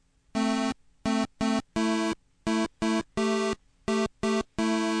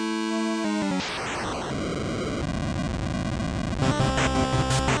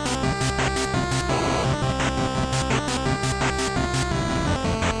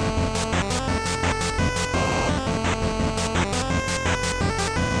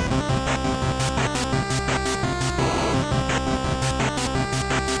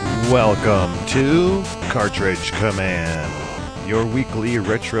Welcome to Cartridge Command, your weekly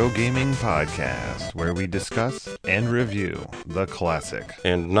retro gaming podcast where we discuss and review the classic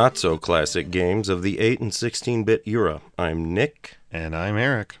and not so classic games of the 8 and 16-bit era. I'm Nick. And I'm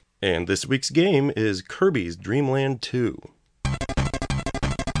Eric. And this week's game is Kirby's Dream Land 2.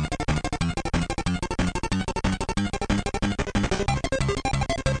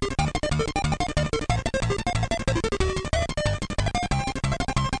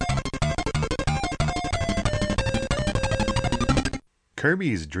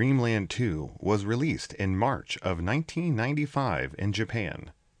 Kirby's Dream Land 2 was released in March of 1995 in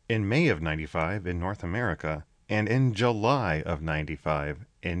Japan, in May of 95 in North America, and in July of 95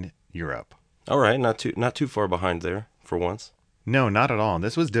 in Europe. All right, not too far behind there for once. No, not at all.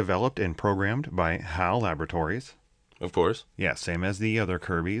 This was developed and programmed by HAL Laboratories. Of course. Yeah, same as the other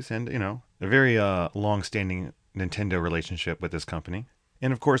Kirby's, and, a very long-standing Nintendo relationship with this company.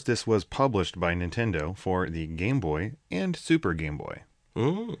 And, of course, this was published by Nintendo for the Game Boy and Super Game Boy.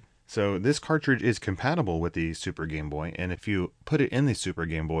 Mm. So this cartridge is compatible with the Super Game Boy, and if you put it in the Super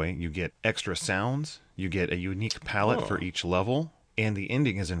Game Boy, you get extra sounds, you get a unique palette for each level, and the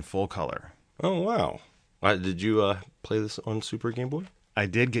ending is in full color. Oh, wow. Did you play this on Super Game Boy? I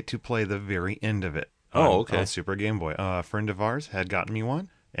did get to play the very end of it. Okay. On Super Game Boy. A friend of ours had gotten me one,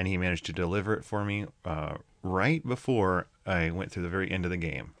 and he managed to deliver it for me right before I went through the very end of the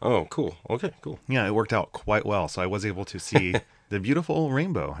game. Oh, cool. Okay, cool. Yeah, it worked out quite well, so I was able to see the beautiful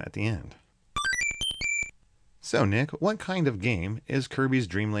rainbow at the end. So, Nick, what kind of game is Kirby's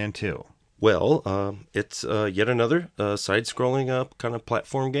Dream Land 2? Well, it's yet another side-scrolling kind of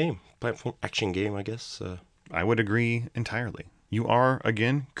platform action game, I guess. I would agree entirely. You are,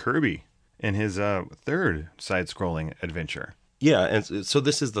 again, Kirby in his third side-scrolling adventure. Yeah, and so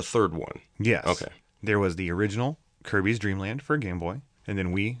this is the third one. Yes. Okay. There was the original Kirby's Dream Land for Game Boy, and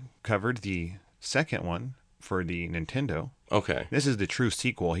then we covered the second one for the Nintendo. Okay. This is the true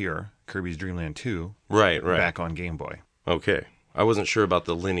sequel here, Kirby's Dream Land 2. Right. Back on Game Boy. Okay. I wasn't sure about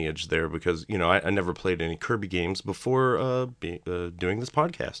the lineage there because, I never played any Kirby games before doing this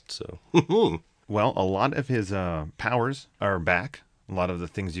podcast, so. Well, a lot of his powers are back. A lot of the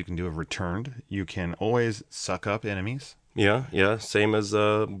things you can do have returned. You can always suck up enemies. Yeah, same as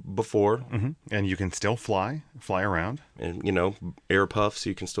before. Mm-hmm. And you can still fly around. And, air puffs,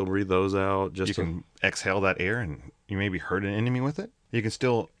 you can still breathe those out. You can exhale that air and you maybe hurt an enemy with it. You can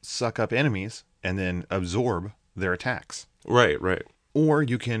still suck up enemies and then absorb their attacks. Right. Or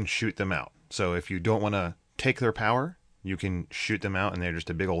you can shoot them out. So if you don't want to take their power, you can shoot them out and they're just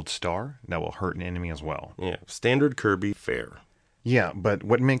a big old star that will hurt an enemy as well. Yeah, standard Kirby fare. Yeah, but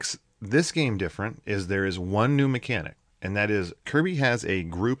what makes this game different is there is one new mechanic. And that is, Kirby has a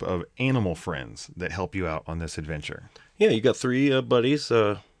group of animal friends that help you out on this adventure. Yeah, you got three buddies.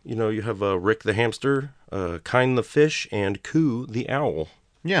 You have Rick the hamster, Kind the fish, and Coo the owl.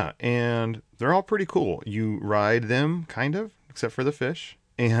 Yeah, and they're all pretty cool. You ride them, kind of, except for the fish.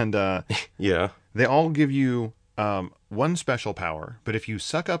 And yeah, they all give you one special power. But if you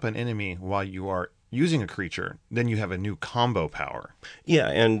suck up an enemy while you are using a creature, then you have a new combo power. Yeah,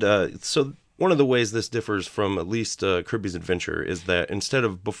 and so one of the ways this differs from at least Kirby's Adventure is that instead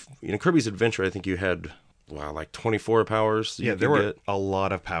of Kirby's Adventure, I think you had like 24 powers. Yeah, there were a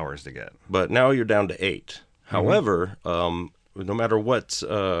lot of powers to get. But now you're down to 8. Mm-hmm. However, no matter what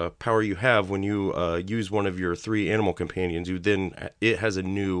power you have, when you use one of your 3 animal companions, it has a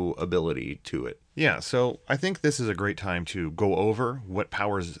new ability to it. Yeah, so I think this is a great time to go over what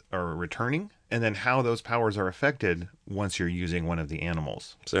powers are returning and then how those powers are affected once you're using one of the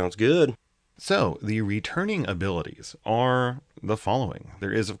animals. Sounds good. So, the returning abilities are the following.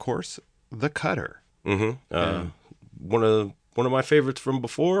 There is, of course, the cutter. Mm-hmm. One of my favorites from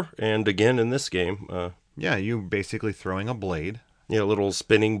before, and again in this game. Yeah, you basically throwing a blade. Yeah, a little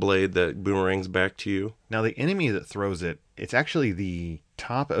spinning blade that boomerangs back to you. Now, the enemy that throws it, it's actually the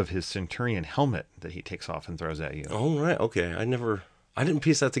top of his Centurion helmet that he takes off and throws at you. Oh, right. Okay. I didn't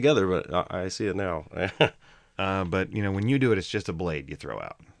piece that together, but I see it now. But, when you do it, it's just a blade you throw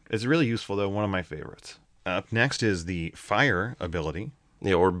out. It's really useful, though, one of my favorites. Up next is the fire ability.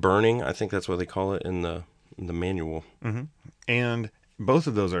 Yeah, or burning. I think that's what they call it in the manual. Mm-hmm. And both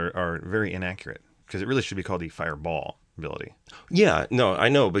of those are very inaccurate, because it really should be called the fireball ability. Yeah, no, I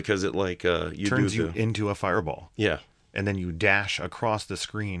know, because it turns you into a fireball. Yeah. And then you dash across the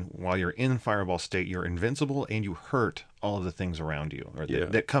screen. While you're in fireball state, you're invincible, and you hurt all of the things around you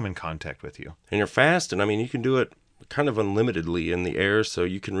that come in contact with you. And you're fast, and you can do it kind of unlimitedly in the air, so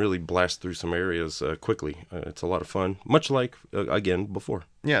you can really blast through some areas quickly. It's a lot of fun, much like, again, before.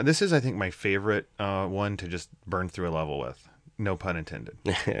 Yeah, this is, I think, my favorite one to just burn through a level with. No pun intended.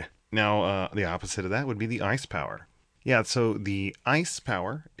 Now, the opposite of that would be the ice power. Yeah, so the ice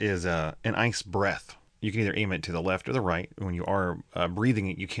power is an ice breath. You can either aim it to the left or the right. When you are breathing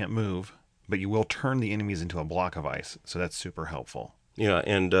it, you can't move, but you will turn the enemies into a block of ice. So that's super helpful. Yeah,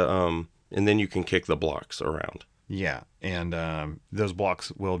 and then you can kick the blocks around. Yeah, and those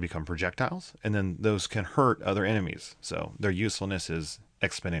blocks will become projectiles, and then those can hurt other enemies. So their usefulness is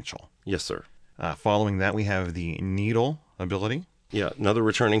exponential. Yes, sir. Following that, we have the needle ability. Yeah, another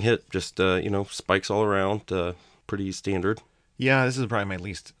returning hit. Just spikes all around. Pretty standard. Yeah, this is probably my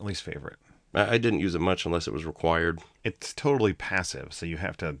least favorite. I didn't use it much unless it was required. It's totally passive, so you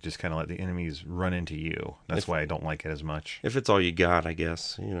have to just kind of let the enemies run into you. That's why I don't like it as much. If it's all you got, I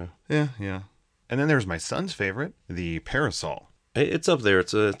guess, Yeah. And then there's my son's favorite, the parasol. It's up there.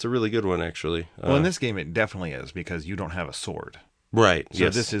 It's a really good one, actually. Well, in this game, it definitely is because you don't have a sword. Right. So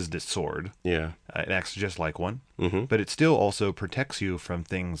yes. this is the sword. Yeah. It acts just like one, Mm-hmm. but it still also protects you from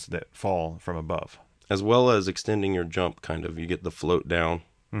things that fall from above. As well as extending your jump, kind of. You get the float down,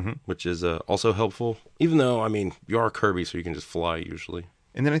 which is also helpful. Even though, I mean, you are Kirby, so you can just fly usually.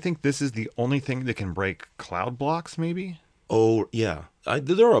 And then I think this is the only thing that can break cloud blocks, maybe? Oh, yeah.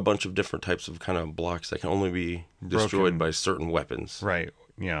 There are a bunch of different types of kind of blocks that can only be destroyed Broken. by certain weapons. Right,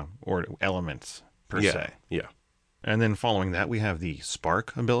 yeah, or elements, per Yeah. se. Yeah. And then following that, we have the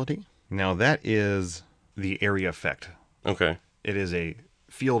spark ability. Now, that is the area effect. Okay. It is a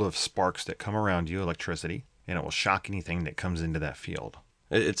field of sparks that come around you, electricity, and it will shock anything that comes into that field.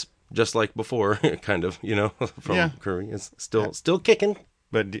 It's just like before, kind of, from Yeah. Kirby. It's still kicking.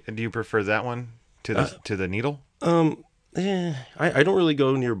 But do you prefer that one to the needle? I don't really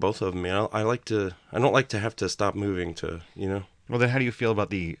go near both of them, man. I don't like to have to stop moving Well, then how do you feel about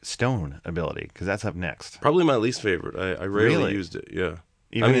the stone ability? Because that's up next. Probably my least favorite. I rarely Really? used it, yeah.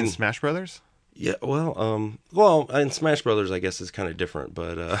 Even in Smash Brothers? Yeah, well, in Smash Brothers, I guess it's kind of different,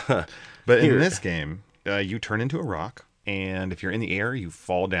 but But here- in this game, you turn into a rock, and if you're in the air, you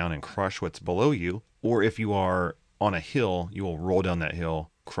fall down and crush what's below you. Or if you are on a hill, you will roll down that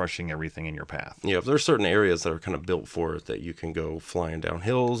hill, crushing everything in your path. yeah, if there's certain areas that are kind of built for it that you can go flying down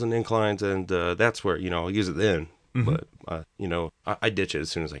hills and inclines, and that's where I'll use it then. But I ditch it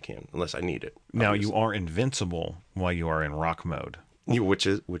as soon as I can, unless I need it. Now, you are invincible while you are in rock mode. Which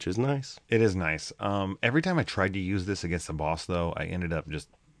is nice. It is nice. Every time I tried to use this against the boss, though, I ended up just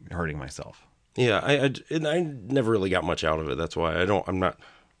hurting myself. Yeah, I never really got much out of it. That's why I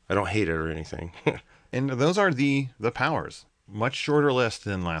don't hate it or anything. And those are the powers. Much shorter list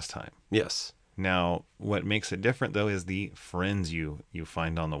than last time. Yes. Now, what makes it different, though, is the friends you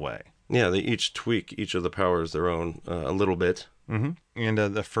find on the way. Yeah, they each tweak each of the powers their own a little bit. Mm-hmm. And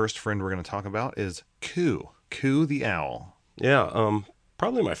the first friend we're going to talk about is Coo. Coo the owl. Yeah,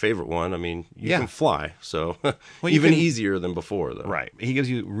 probably my favorite one. I mean, you Yeah. can fly, so you even can- easier than before, though. Right. He gives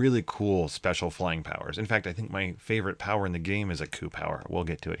you really cool special flying powers. In fact, I think my favorite power in the game is a Coo power. We'll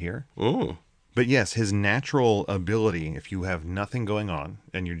get to it here. Mm. But yes, his natural ability, if you have nothing going on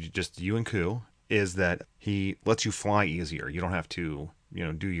and you're just you and Coo, is that he lets you fly easier. You don't have to,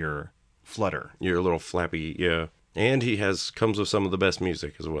 do your flutter. You're a little flappy, yeah. And he comes with some of the best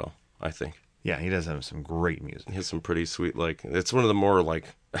music as well, I think. Yeah, he does have some great music. He has some pretty sweet, it's one of the more,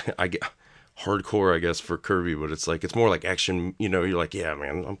 I get hardcore, I guess, for Kirby, but it's more like action, you're like, yeah,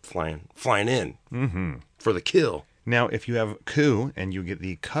 man, I'm flying in for the kill. Now, if you have Coo and you get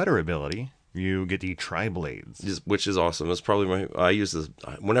the cutter ability, you get the tri-blades. Which is awesome. It's probably I use this,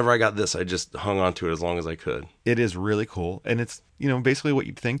 whenever I got this, I just hung on to it as long as I could. It is really cool. And it's, basically what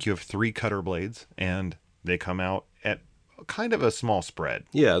you'd think. You have 3 cutter blades and they come out at kind of a small spread.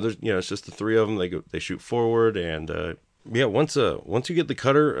 Yeah, there's it's just the 3 of them. They shoot forward, and once you get the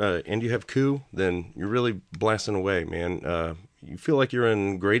cutter and you have Coo, then you're really blasting away, man. You feel like you're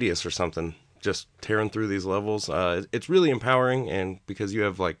in Gradius or something, just tearing through these levels. It's really empowering, and because you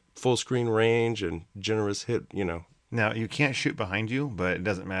have full screen range and generous hit, Now, you can't shoot behind you, but it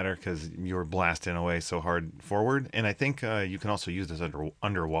doesn't matter because you're blasting away so hard forward. And I think you can also use this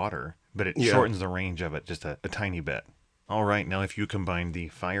underwater, but it shortens the range of it just a tiny bit. All right, now if you combine the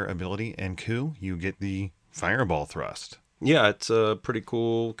fire ability and Coo, you get the fireball thrust. Yeah, it's a pretty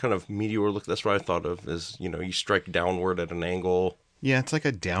cool kind of meteor look. That's what I thought of, is, you strike downward at an angle. Yeah, it's like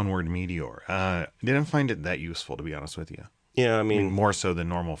a downward meteor. I didn't find it that useful, to be honest with you. Yeah, I mean, More so than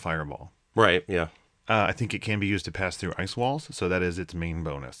normal fireball. right, yeah. I think it can be used to pass through ice walls, so that is its main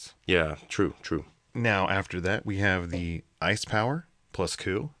bonus. Yeah, true. Now, after that, we have the ice power plus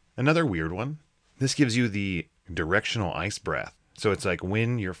Coo. Another weird one. This gives you the directional ice breath. So it's like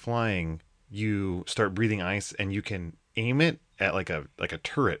when you're flying, you start breathing ice and you can aim it at like a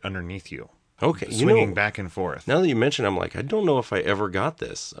turret underneath you. Okay, swinging back and forth. now that you mention, I'm like, I don't know if I ever got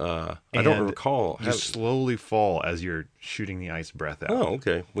this. I don't recall. You slowly fall as you're shooting the ice breath out. Oh,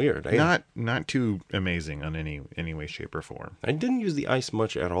 okay, weird. Not too amazing on any way, shape, or form. I didn't use the ice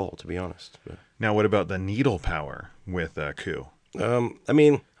much at all, to be honest. But. Now, what about the needle power with Ku? I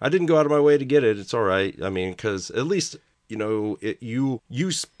mean, I didn't go out of my way to get it. It's all right. I mean, because at least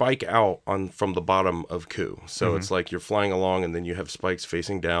you spike out from the bottom of Ku, so it's like you're flying along, and then you have spikes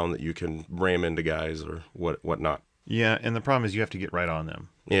facing down that you can ram into guys or whatnot. Yeah, and the problem is you have to get right on them.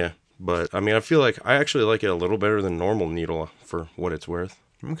 Yeah, but I mean, I feel like I actually like it a little better than normal needle for what it's worth.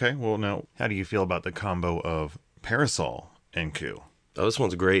 Okay, well now, how do you feel about the combo of Parasol and Ku? Oh, this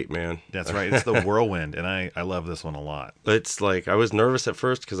one's great, man. That's right. It's the whirlwind, and I love this one a lot. It's like I was nervous at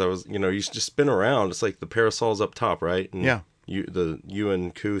first because I was, you just spin around. It's like the parasol's up top, right? And yeah. You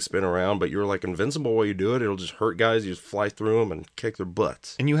and Ku spin around, but you're like invincible while you do it. It'll just hurt guys. You just fly through them and kick their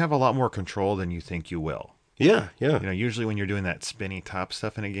butts. And you have a lot more control than you think you will. Yeah. Usually when you're doing that spinny top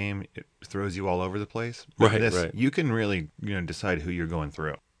stuff in a game, it throws you all over the place. But right. You can really, decide who you're going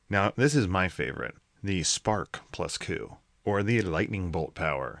through. Now, this is my favorite: the Spark plus Ku, or the Lightning Bolt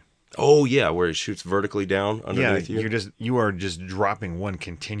power. Oh yeah, where it shoots vertically down underneath you. You are just dropping one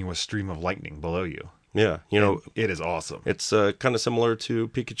continuous stream of lightning below you. Yeah, it is awesome. It's kind of similar to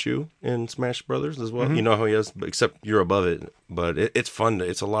Pikachu in Smash Brothers as well. Mm-hmm. You know how he has, except you're above it. But it's fun.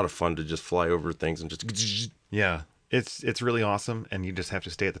 It's a lot of fun to just fly over things and just. Yeah, it's really awesome, and you just have to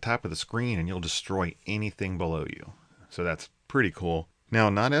stay at the top of the screen, and you'll destroy anything below you. So that's pretty cool. Now,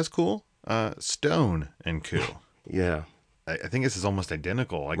 not as cool, Stone and Ku. Yeah. I think this is almost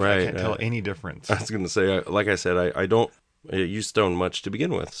identical. I can't tell any difference. I was going to say, like I said, I don't use Stone much to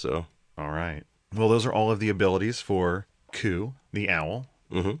begin with, so. All right. Well, those are all of the abilities for Ku, the owl.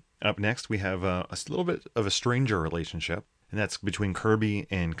 Mm-hmm. Up next, we have a little bit of a stranger relationship, and that's between Kirby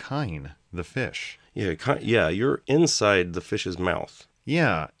and Kine, the fish. Yeah, you're inside the fish's mouth.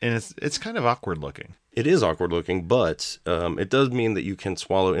 Yeah, and it's kind of awkward looking. It is awkward looking, but it does mean that you can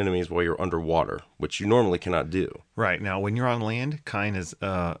swallow enemies while you're underwater, which you normally cannot do. Right. Now, when you're on land, Kine is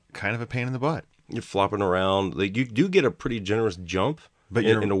kind of a pain in the butt. You're flopping around. Like, you do get a pretty generous jump, but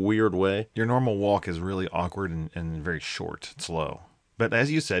in a weird way. Your normal walk is really awkward and very short and slow. But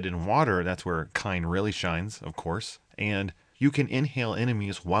as you said, in water, that's where Kine really shines, of course. And you can inhale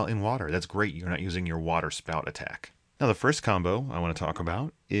enemies while in water. That's great. You're not using your water spout attack. Now, the first combo I want to talk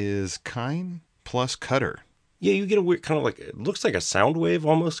about is Kine plus Cutter. Yeah, you get a weird kind of like, it looks like a sound wave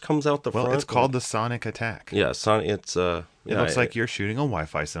almost comes out the front. Well, it's called the Sonic attack. Yeah, it looks like you're shooting a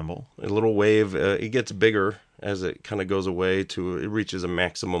Wi-Fi symbol. A little wave. It gets bigger as it kind of goes away it reaches a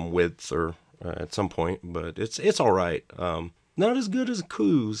maximum width or at some point, but it's all right. Not as good as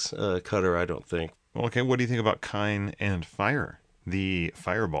Ku's Cutter, I don't think. Well, okay, what do you think about Kine and Fire, the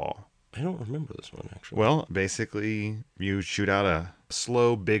Fireball? I don't remember this one, actually. Well, basically, you shoot out a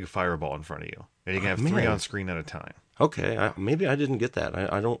slow, big fireball in front of you. And you can have 3 on screen at a time. Okay, maybe I didn't get that.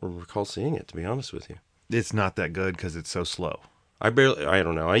 I don't recall seeing it, to be honest with you. It's not that good because it's so slow. I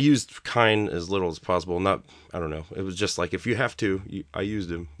don't know. I used Kine as little as possible. I don't know. It was just like, if you have to, I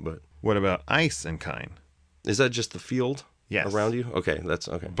used him, but... What about Ice and Kine? Is that just the field Yes. around you? Okay, that's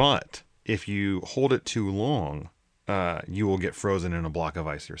okay. But if you hold it too long, you will get frozen in a block of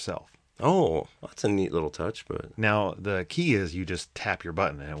ice yourself. Oh, that's a neat little touch, but... Now, the key is you just tap your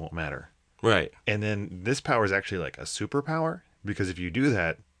button and it won't matter. Right. And then this power is actually like a superpower, because if you do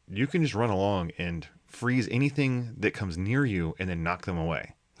that, you can just run along and freeze anything that comes near you and then knock them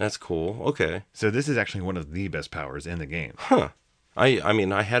away. That's cool. Okay. So this is actually one of the best powers in the game. Huh. I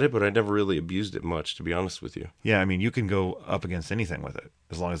mean, I had it, but I never really abused it much, to be honest with you. Yeah, I mean, you can go up against anything with it,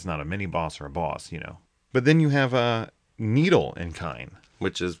 as long as it's not a mini boss or a boss, But then you have Needle and Kine.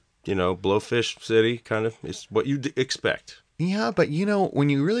 Which is, Blowfish City, kind of. It's what you'd expect. Yeah, but when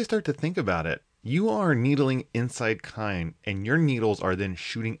you really start to think about it, you are needling inside Kine, and your needles are then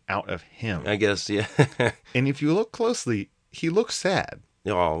shooting out of him. I guess, yeah. And if you look closely, he looks sad.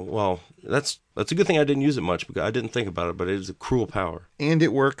 Oh, well, that's a good thing I didn't use it much, because I didn't think about it, but it is a cruel power. And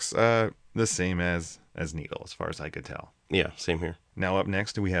it works the same as Needle, as far as I could tell. Yeah, same here. Now up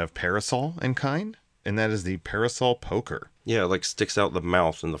next, we have Parasol and Kine, and that is the Parasol Poker. Yeah, it like sticks out the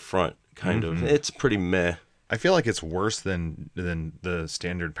mouth in the front, kind of. It's pretty meh. I feel like it's worse than the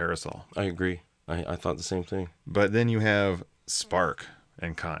standard Parasol. I agree. I thought the same thing. But then you have Spark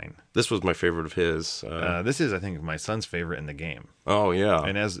and Kine. This was my favorite of his. This is, I think, my son's favorite in the game. Oh, yeah.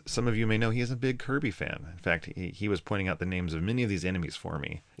 And as some of you may know, he is a big Kirby fan. In fact, he was pointing out the names of many of these enemies for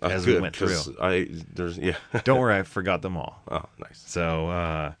me as we went through. Don't worry, I forgot them all. Oh, nice.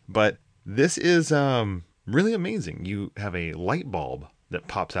 So, but this is really amazing. You have a light bulb that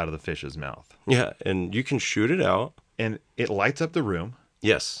pops out of the fish's mouth. Yeah, and you can shoot it out. And it lights up the room,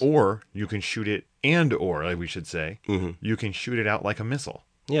 Yes. or you can shoot it, like we should say, you can shoot it out like a missile.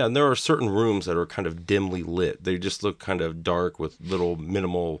 Yeah, and there are certain rooms that are kind of dimly lit. They just look kind of dark with little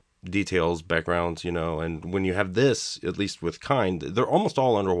minimal details, backgrounds, and when you have this, at least with Kind, they're almost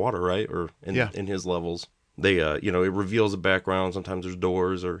all underwater, right? Or in his levels. They, it reveals the background. Sometimes there's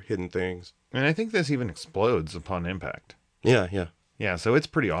doors or hidden things. And I think this even explodes upon impact. Yeah, yeah. Yeah, so it's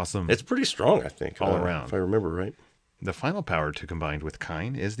pretty awesome. It's pretty strong, I think. All around. If I remember right. The final power to combine with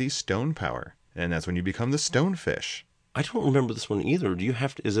Kind is the stone power. And that's when you become the stonefish. I don't remember this one either. Do you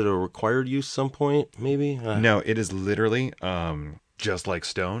have to, is it a required use some point, maybe? No, it is literally just like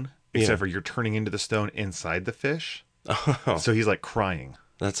stone, except for you're turning into the stone inside the fish. Oh, So he's like crying.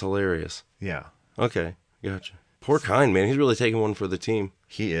 that's hilarious. Yeah, Okay, gotcha. Poor Kind, man. He's really taking one for the team.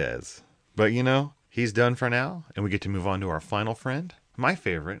 he is. But he's done for now, and we get to move on to our final friend. My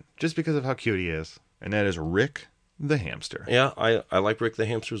favorite, just because of how cute he is, and that is Rick the hamster. Yeah, I like Rick the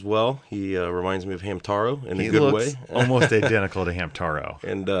hamster as well. He reminds me of Hamtaro in He a good looks way. almost identical to Hamtaro.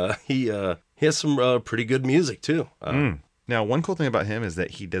 And he has some pretty good music, too. Now, one cool thing about him is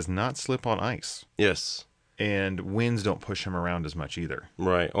that he does not slip on ice, Yes, and winds don't push him around as much either.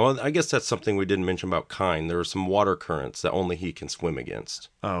 right. Well, I guess that's something we didn't mention about Kind. There are some water currents that only he can swim against.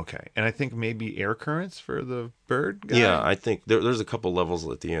 Oh, okay. And I think maybe air currents for the bird guy? Yeah, I think there's a couple levels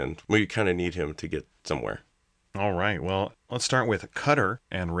at the end where you kind of need him to get somewhere. All right. Well, let's start with Cutter,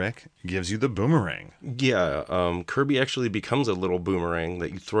 and Rick gives you the boomerang. Yeah, Kirby actually becomes a little boomerang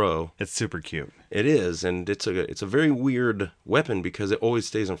that you throw. It's super cute. It is, and it's a very weird weapon because it always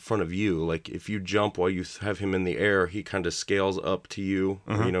stays in front of you. Like if you jump while you have him in the air, he kind of scales up to you,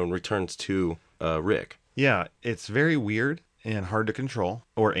 and returns to Rick. Yeah, it's very weird and hard to control,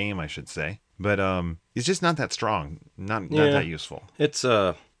 or aim, I should say. But it's just not that strong, not that useful. It's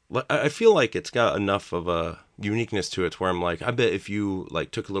I feel like it's got enough of a uniqueness to it where I'm like, I bet if you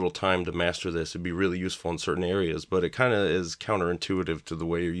took a little time to master this, it'd be really useful in certain areas. But it kind of is counterintuitive to the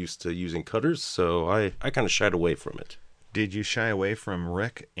way you're used to using cutters, so I kind of shied away from it. Did you shy away from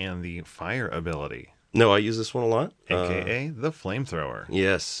Rick and the fire ability, No, I use this one a lot. aka the flamethrower?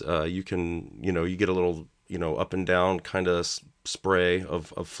 Yes, you can, you get a little, up and down kind of spray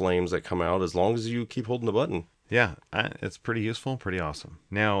of flames that come out as long as you keep holding the button. Yeah, it's pretty useful, pretty awesome.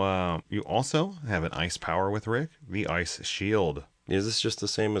 Now, you also have an ice power with Rick, the ice shield. Is this just the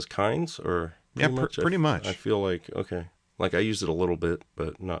same as Kind's, or Pretty much. I feel like okay, like I used it a little bit,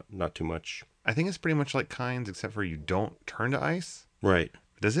 but not too much. I think it's pretty much like Kind's, except for you don't turn to ice. Right.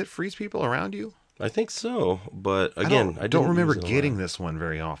 Does it freeze people around you? I think so, but again, I don't remember use it a lot. getting this one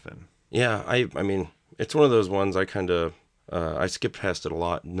very often. Yeah, I mean, it's one of those ones I kind of I skipped past it a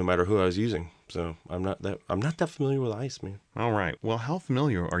lot, no matter who I was using. So I'm not that familiar with ice, man. All right. Well, how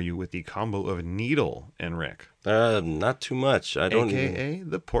familiar are you with the combo of Needle and Rick, Not too much. I don't. aka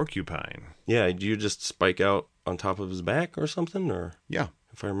the porcupine? Yeah, do you just spike out on top of his back or something, or Yeah,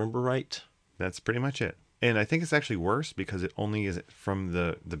 if I remember right? that's pretty much it. And I think it's actually worse because it only is from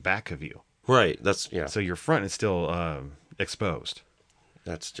the back of you. Right. So your front is still exposed.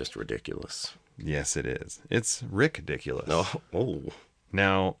 That's just ridiculous. Yes, it is. It's Rick-diculous. Oh.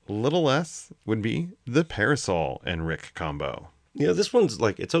 Now, little less would be the Parasol and Rick combo. Yeah, this one's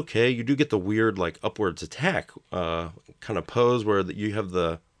it's okay. You do get the weird upwards attack kind of pose where you have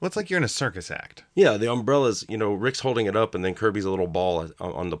the Well, it's like you're in a circus act. yeah, the umbrellas, Rick's holding it up and then Kirby's a little ball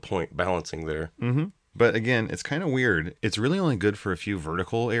on the point balancing there. Mm-hmm. But again, it's kind of weird. It's really only good for a few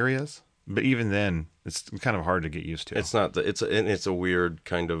vertical areas. But even then, it's kind of hard to get used to. It's not it's a weird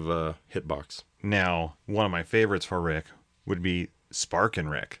kind of hitbox. Now, one of my favorites for Rick would be Spark and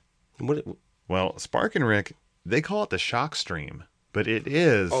Rick. What? Well, Spark and Rick, they call it the shock stream, but it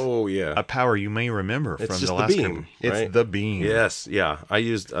is Oh yeah. a power you may remember It's from just the the last beam, Kirby. It's right? the beam. Yes, yeah.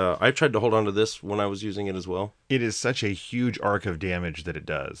 I tried to hold on to this when I was using it as well. It is such a huge arc of damage that it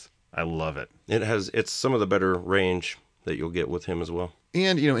does. I love it. It's some of the better range that you'll get with him as well.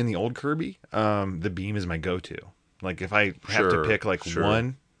 And, in the old Kirby, the beam is my go-to. Like, if I have to Sure, pick, sure.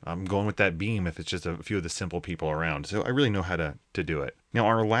 one, I'm going with that beam if it's just a few of the simple people around. So I really know how to do it. Now,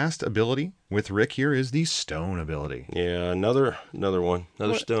 our last ability with Rick here is the stone ability. Yeah, another one,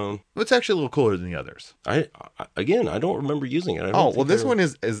 another What? stone. It's actually a little cooler than the others. I don't remember using it. This one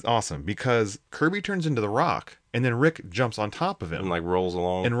is awesome because Kirby turns into the rock and then Rick jumps on top of him and rolls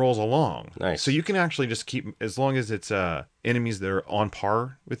along. and rolls along. Nice. So you can actually just keep, as long as it's enemies that are on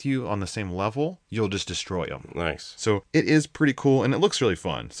par with you on the same level, you'll just destroy them. Nice. So it is pretty cool and it looks really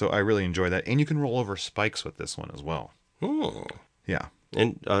fun. So I really enjoy that. And you can roll over spikes with this one as well. Hmm. Yeah.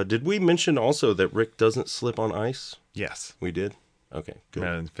 And did we mention also that Rick doesn't slip on ice? Yes. We did. Okay,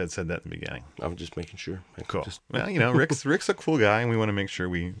 good. Fed said that in the beginning. I'm just making sure. Cool. Just, Well, Rick's a cool guy, and we want to make sure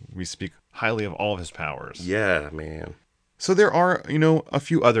we speak highly of all of his powers. yeah, man. So there are, a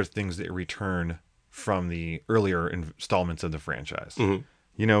few other things that return from the earlier installments of the franchise. Mhm.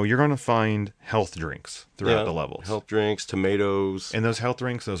 You're going to find health drinks throughout the levels. Health drinks, tomatoes. And those health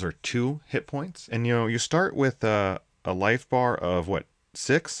drinks, those are 2 hit points. And, you start with a life bar of,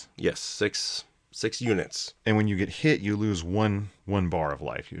 6? Yes, six units. And when you get hit, you lose one bar of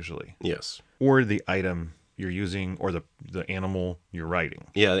life, usually. Yes. Or the item you're using, or the animal you're riding.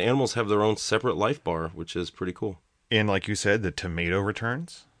 Yeah, the animals have their own separate life bar, which is pretty cool. And like you said, the tomato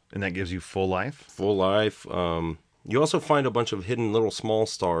returns, and that gives you full life. Full life. You also find a bunch of hidden little small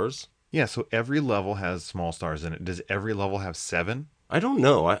stars. Yeah, so every level has small stars in it. Does every level have 7? I don't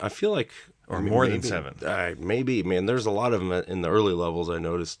know. I feel like... Or more than 7? Maybe. Man, there's a lot of them in the early levels, I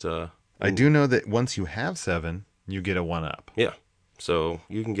noticed. I do know that once you have 7, you get a 1-up. Yeah. So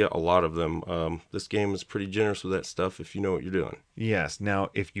you can get a lot of them. This game is pretty generous with that stuff if you know what you're doing. Yes.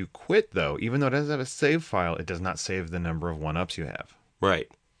 Now, if you quit, though, even though it does have a save file, it does not save the number of 1-ups you have. Right.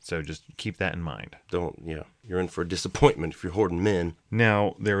 So just keep that in mind. You're in for a disappointment if you're hoarding men.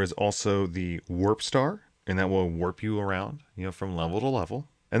 Now, there is also the warp star, and that will warp you around, from level to level.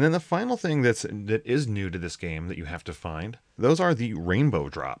 And then the final thing that is new to this game that you have to find, those are the rainbow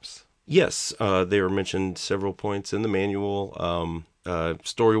drops. Yes, they were mentioned several points in the manual.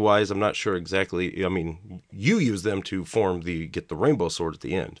 Story-wise, I'm not sure exactly. I mean, you use them to get the rainbow sword at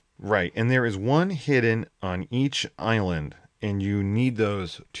the end. Right, and there is one hidden on each island, and you need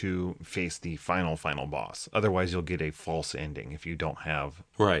those to face the final boss. Otherwise, you'll get a false ending if you don't have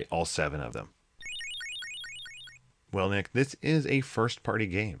all 7 of them. Well, Nick, this is a first-party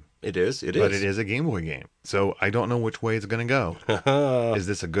game. It is. But it is a Game Boy game. So I don't know which way it's going to go. Is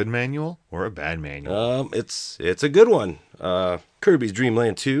this a good manual or a bad manual? It's a good one. Kirby's Dream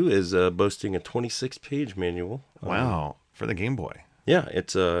Land 2 is boasting a 26-page manual. Wow, for the Game Boy. Yeah,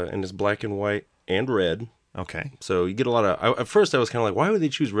 it's black and white and red. Okay. So you get a lot of... at first I was kind of like, why would they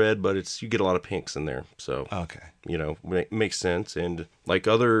choose red? But you get a lot of pinks in there. So, okay. Makes sense. And like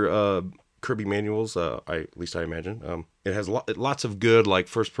other... Kirby manuals, at least I imagine. It has lots of good, like,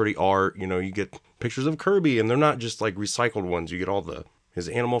 first-party art. You get pictures of Kirby, and they're not just, like, recycled ones. You get all his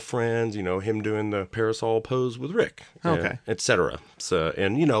animal friends, him doing the parasol pose with Rick, etc. So,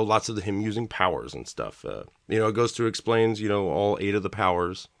 and, lots of him using powers and stuff. It goes through, explains, all 8 of the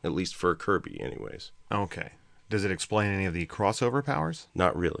powers, at least for Kirby, anyways. Okay. Does it explain any of the crossover powers?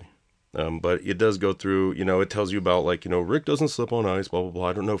 Not really. But it does go through, it tells you about, like, Rick doesn't slip on ice, blah, blah, blah.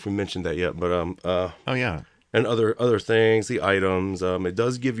 I don't know if we mentioned that yet, but, oh, yeah. And other things, the items. It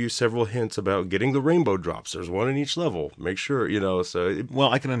does give you several hints about getting the rainbow drops. There's one in each level. Make sure, so.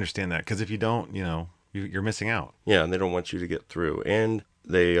 Well, I can understand that, because if you don't, you're missing out. Yeah, and they don't want you to get through. And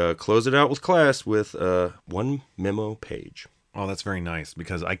they close it out with class with 1 memo page. Oh, that's very nice,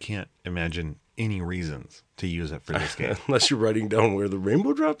 because I can't imagine any reasons to use it for this game. Unless you're writing down where the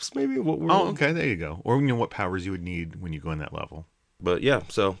rainbow drops, maybe? Okay, there you go. Or what powers you would need when you go in that level. But yeah,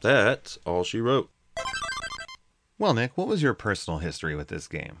 so that's all she wrote. Well, Nick, what was your personal history with this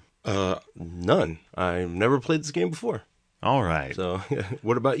game? None. I've never played this game before. All right. So,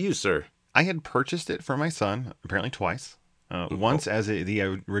 what about you, sir? I had purchased it for my son, apparently twice. Once as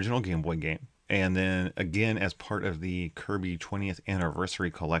the original Game Boy game, and then again as part of the Kirby 20th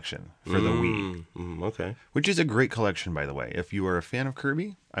Anniversary Collection for the Wii. Okay. Which is a great collection, by the way. If you are a fan of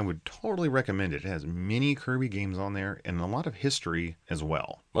Kirby, I would totally recommend it. It has many Kirby games on there and a lot of history as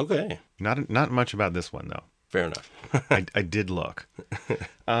well. Okay. Not much about this one, though. Fair enough. I did look.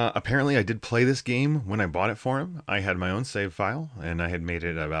 Apparently, I did play this game when I bought it for him. I had my own save file, and I had made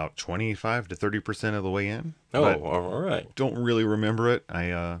it about 25 to 30% of the way in. Oh, all right. Don't really remember it.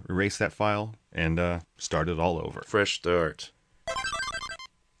 I erased that file and started all over. Fresh start.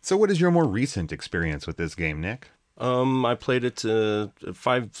 So what is your more recent experience with this game, Nick? I played it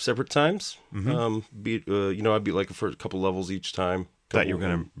 5 separate times. Mm-hmm. I beat like the first couple levels each time. Thought you were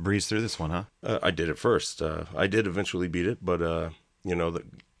going to breeze through this one, huh? I did it first. I did eventually beat it, but, the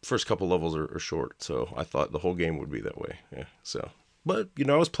first couple levels are short, so I thought the whole game would be that way. Yeah, so. But,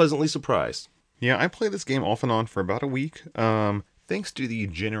 I was pleasantly surprised. Yeah, I played this game off and on for about a week. Thanks to the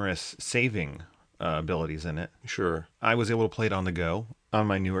generous saving abilities in it. Sure. I was able to play it on the go on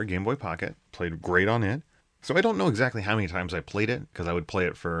my newer Game Boy Pocket. Played great on it. So I don't know exactly how many times I played it, because I would play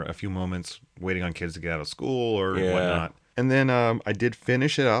it for a few moments waiting on kids to get out of school or whatnot. And then I did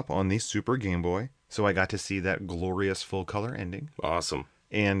finish it up on the Super Game Boy, so I got to see that glorious full-color ending. Awesome.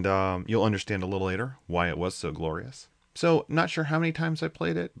 And you'll understand a little later why it was so glorious. So, not sure how many times I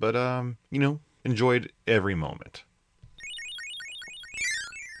played it, but, enjoyed every moment.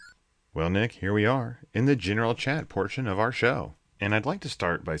 Well, Nick, here we are in the general chat portion of our show. And I'd like to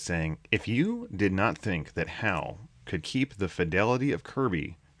start by saying if you did not think that HAL could keep the fidelity of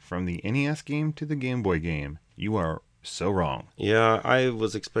Kirby from the NES game to the Game Boy game, you are so wrong. Yeah, I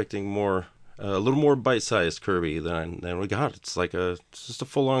was expecting more, a little more bite-sized Kirby than we got. It's just a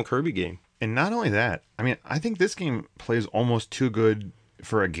full-on Kirby game. And not only that, I mean, I think this game plays almost too good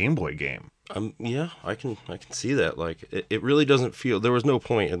for a Game Boy game. Yeah, I can see that. Like, it really doesn't feel. There was no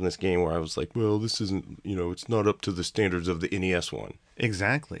point in this game where I was like, well, this isn't, it's not up to the standards of the NES one.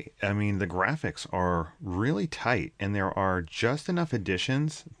 Exactly. I mean, the graphics are really tight, and there are just enough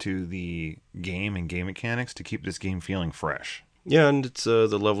additions to the game and game mechanics to keep this game feeling fresh. Yeah, and it's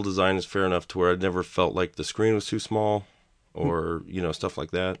the level design is fair enough to where I never felt like the screen was too small or, stuff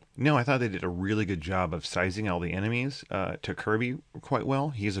like that. No, I thought they did a really good job of sizing all the enemies to Kirby quite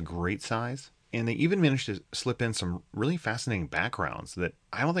well. He is a great size. And they even managed to slip in some really fascinating backgrounds that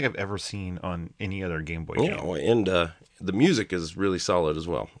I don't think I've ever seen on any other Game Boy game. Yeah, and the music is really solid as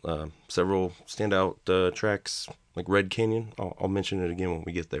well. Several standout tracks, like Red Canyon. I'll mention it again when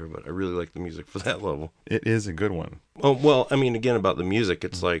we get there, but I really like the music for that level. It is a good one. Oh, well, I mean, again, about the music,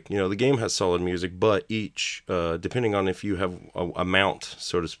 it's like, the game has solid music, but each, depending on if you have a mount,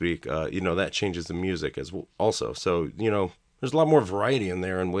 so to speak, that changes the music as well also. So, there's a lot more variety in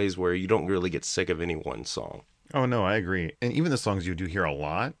there in ways where you don't really get sick of any one song. Oh, no, I agree. And even the songs you do hear a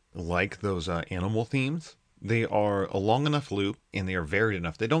lot, like those animal themes, they are a long enough loop and they are varied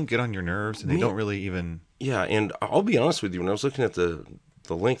enough. They don't get on your nerves and they don't really even... Yeah, and I'll be honest with you, when I was looking at the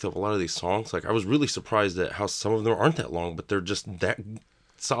length of a lot of these songs, like I was really surprised at how some of them aren't that long, but they're just that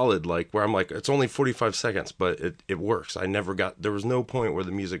solid, like where I'm like, it's only 45 seconds, but it works. There was no point where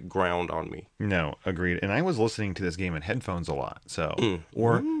the music ground on me. No, agreed. And I was listening to this game in headphones a lot,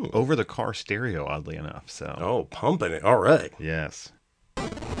 or over the car stereo, oddly enough. So. Oh, pumping it. All right. Yes.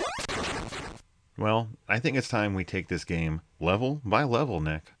 Well, I think it's time we take this game level by level,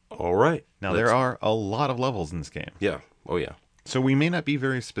 Nick. All right. Now, there are a lot of levels in this game. Yeah. Oh, yeah. So we may not be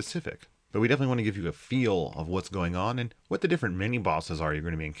very specific, but we definitely want to give you a feel of what's going on and what the different mini bosses are you're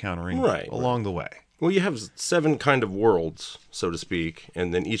going to be encountering along the way. Well, you have 7 kind of worlds, so to speak,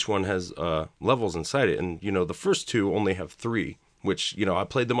 and then each one has levels inside it. And, the first 2 only have 3, which, I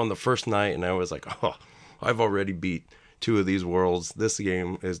played them on the first night and I was like, oh, I've already beat 2 of these worlds. This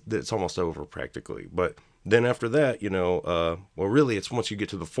game it's almost over practically. But then after that, really it's once you get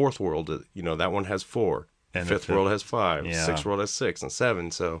to the 4th world, that one has 4. And 5th world has 5, 6th world has 6, and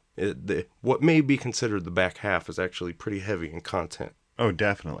 7. So what may be considered the back half is actually pretty heavy in content. Oh,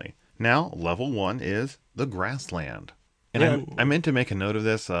 definitely. Now, level 1 is the grassland. And I meant to make a note of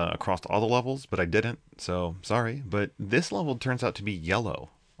this across all the levels, but I didn't. So sorry. But this level turns out to be yellow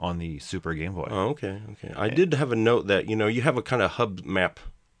on the Super Game Boy. Oh, okay. I did have a note that, you have a kind of hub map,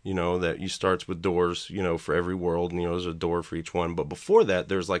 that you starts with doors, for every world, and, there's a door for each one. But before that,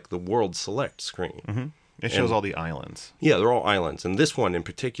 there's like the world select screen. Mm-hmm. It shows all the islands. Yeah, they're all islands. And this one in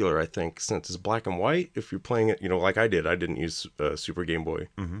particular, I think, since it's black and white, if you're playing it, like I didn't use Super Game Boy.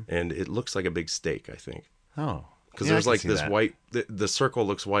 Mm-hmm. And it looks like a big steak, I think. Oh. Because there's like this white, the circle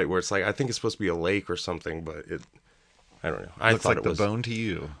looks white where it's like, I think it's supposed to be a lake or something, but I don't know. I looks thought like it the was bone to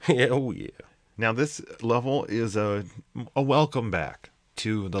you. Yeah, oh yeah. Now this level is a welcome back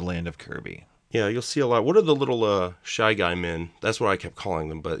to the land of Kirby. Yeah, you'll see a lot. What are the little Shy Guy men? That's what I kept calling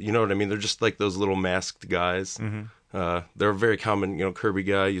them, but you know what I mean? They're just like those little masked guys. Mm-hmm. They're a very common, Kirby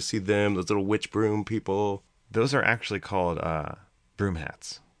guy. You see them, those little witch broom people. Those are actually called broom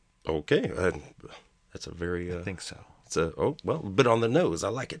hats. Okay, that's a very... I think so. It's a bit on the nose. I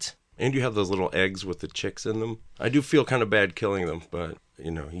like it. And you have those little eggs with the chicks in them. I do feel kind of bad killing them, but,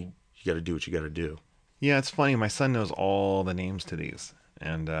 you got to do what you got to do. Yeah, it's funny. My son knows all the names to these,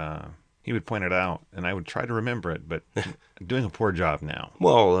 and he would point it out, and I would try to remember it, but I'm doing a poor job now.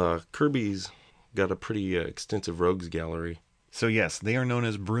 Well, Kirby's got a pretty extensive rogues gallery. So yes, they are known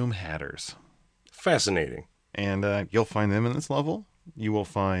as broom hatters. Fascinating. And you'll find them in this level. You will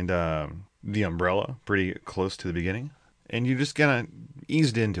find the umbrella pretty close to the beginning. And you just kind of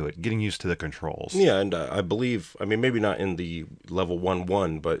eased into it, getting used to the controls. Yeah, and I believe, maybe not in the level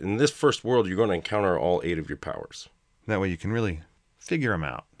 1-1, but in this first world, you're going to encounter all 8 of your powers. That way you can really figure them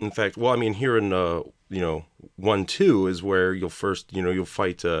out. In fact, here in, 1-2 is where you'll first, you'll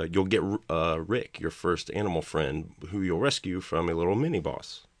fight, you'll get Rick, your first animal friend, who you'll rescue from a little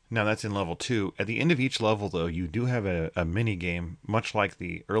mini-boss. Now that's in level 2. At the end of each level, though, you do have a mini game, much like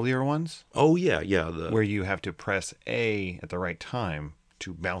the earlier ones. Oh yeah. Where you have to press A at the right time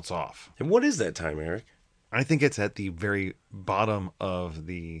to bounce off. And what is that time, Eric? I think it's at the very bottom of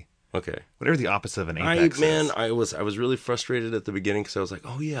the Okay. Whatever the opposite of an apex is. I was really frustrated at the beginning because I was like,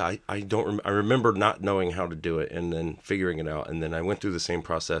 oh yeah, I don't I remember not knowing how to do it and then figuring it out, and then I went through the same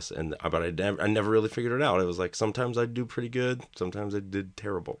process, and but I never really figured it out. It was like sometimes I'd do pretty good, sometimes I did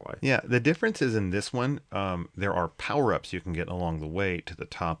terrible. Yeah, the difference is in this one, there are power-ups you can get along the way to the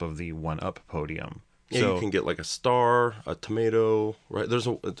top of the 1-up podium. Yeah, So, you can get like a star, a tomato, right? There's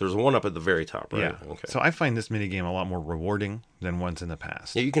a 1-up at the very top, right? yeah. Okay. So I find this minigame a lot more rewarding than ones in the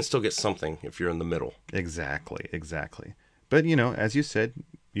past. Yeah, you can still get something if you're in the middle. Exactly, exactly. But, you know, as you said,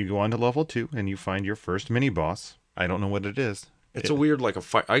 you go on to level 2 and you find your first mini-boss. I don't know what it is. It's a weird, like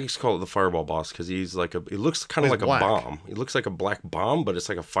I used to call it the fireball boss because he's like he looks kind of He's like black. a bomb. He looks like a black bomb, but it's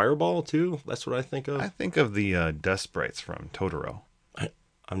like a fireball too. That's what I think of. I think of the dust sprites from Totoro.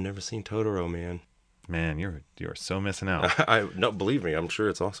 I've never seen Totoro, man. Man, you're so missing out. I no, believe me, I'm sure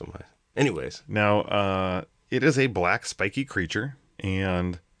it's awesome. Anyways, Now, it is a black spiky creature,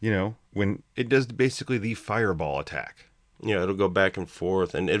 and you know when it does basically the fireball attack. yeah, it'll go back and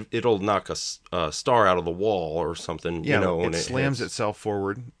forth, and it'll knock a star out of the wall or something. Yeah, you know, when it slams hits. itself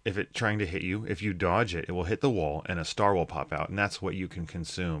forward if it's trying to hit you. If you dodge it, it will hit the wall, and a star will pop out, and that's what you can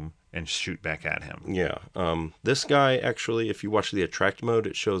consume and shoot back at him. Yeah. This guy actually, if you watch the attract mode,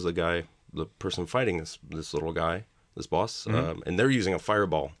 it shows the person fighting this little guy, this boss, and they're using a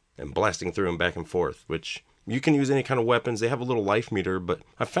fireball and blasting through him back and forth, which you can use any kind of weapons. They have a little life meter, but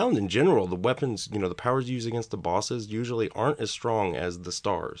I found in general the weapons, you know, the powers you use against the bosses usually aren't as strong as the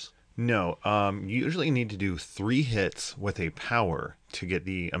stars. No, you usually need to do 3 hits with a power to get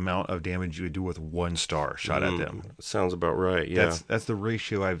the amount of damage you would do with 1 star shot at them. Sounds about right. Yeah. That's the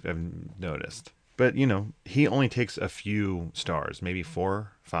ratio I've noticed. But you know, he only takes a few stars, maybe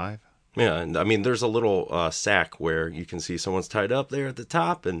 4, 5. Yeah, and I mean, there's a little sack where you can see someone's tied up there at the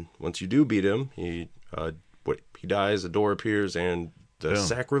top, and once you do beat him, he dies, a door appears, and the Boom.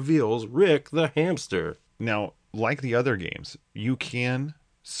 sack reveals Rick the hamster. Now, like the other games, you can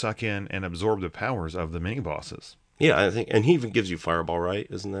suck in and absorb the powers of the mini bosses. Yeah, I think, and he even gives you fireball, right?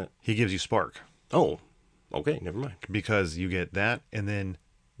 Isn't that? He gives you spark Oh, okay, never mind. because you get that, and then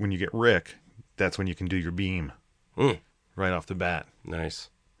when you get Rick, that's when you can do your beam right off the bat. Nice.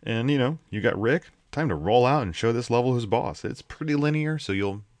 And you know, you got Rick. Time to roll out and show this level who's boss. It's pretty linear, so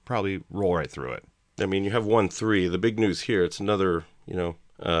you'll probably roll right through it. I mean, you have 1-3. The big news here, it's another, you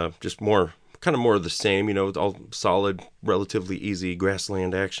know, just more, kind of more of the same, you know, it's all solid, relatively easy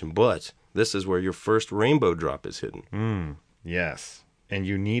grassland action. But this is where your first rainbow drop is hidden. Yes, and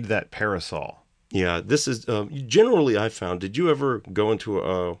you need that parasol. Yeah, this is, generally I found, did you ever go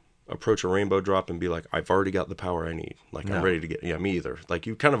into approach a rainbow drop and be like, I've already got the power I need. Like, I'm No. ready to get, yeah, me either. Like,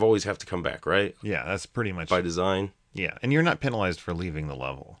 you kind of always have to come back, right? Yeah, that's pretty much By design. yeah, and you're not penalized for leaving the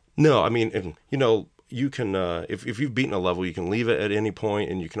level. No, I mean, you know, you can, if you've beaten a level, you can leave it at any point,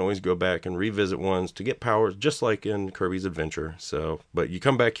 and you can always go back and revisit ones to get powers, just like in Kirby's Adventure. So, but you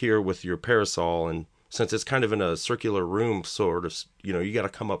come back here with your parasol, and since it's kind of in a circular room, sort of, you know, you got to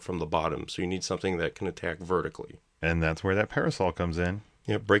come up from the bottom. So you need something that can attack vertically. And that's where that parasol comes in.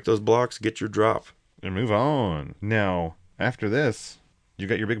 Yeah, break those blocks, get your drop. And move on. Now, after this, you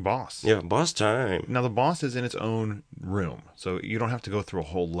got your big boss. Yeah, boss time. Now, the boss is in its own room, so you don't have to go through a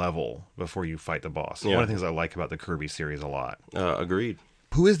whole level before you fight the boss. Yeah. One of the things I like about the Kirby series a lot. Agreed.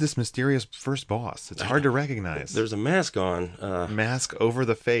 Who is this mysterious first boss? It's hard to recognize. There's a mask on, Mask over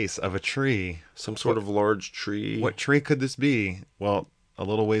the face of a tree. some sort of large tree. What tree could this be? Well, a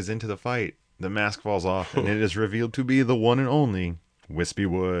little ways into the fight, the mask falls off, and it is revealed to be the one and only Wispy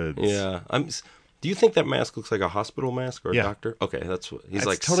Woods. Yeah. Do you think that mask looks like a hospital mask or a Yeah. doctor? Okay, that's what he's It's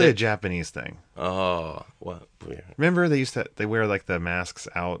like. totally a sick. Japanese thing. Oh, what? Yeah. Remember they wear like the masks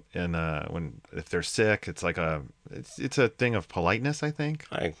out in when if they're sick. It's like it's a thing of politeness, I think.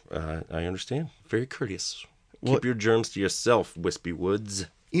 I understand. Very courteous. Well- Keep your germs to yourself, Wispy Woods.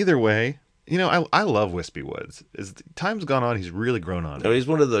 Either way, you know I love Wispy Woods. As time's gone on, he's really grown on me. No, he's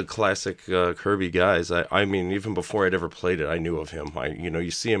one of the classic Kirby guys. I mean, even before I'd ever played it, I knew of him.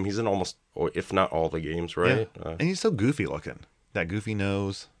 You see him. He's in almost, or if not all the games, right? Yeah. And he's so goofy looking. That goofy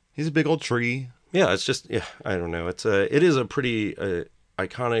nose. He's a big old tree. Yeah, it's just, yeah, I don't know. It is a pretty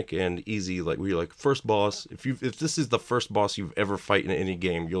iconic and easy, like, where you're like, first boss. If this is the first boss you've ever fight in any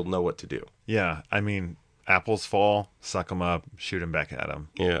game, you'll know what to do. Yeah, I mean, apples fall, suck them up, shoot them back at him.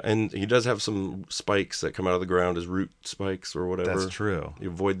 Yeah, and he does have some spikes that come out of the ground as root spikes or whatever. That's true. You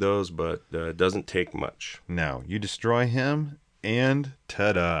avoid those, but it doesn't take much. Now, you destroy him, and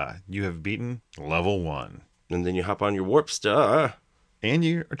ta-da, you have beaten level 1. And then you hop on your warp star. And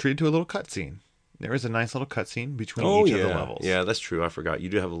you are treated to a little cutscene. There is a nice little cutscene between Oh, each yeah. of the levels. Yeah, that's true. I forgot. You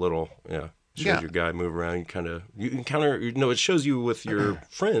do have a little, yeah. Shows your guy move around. You encounter. It shows you with your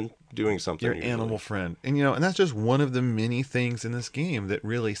friend doing something. Your animal friend, and and that's just one of the many things in this game that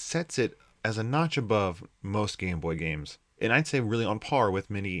really sets it as a notch above most Game Boy games, and I'd say really on par with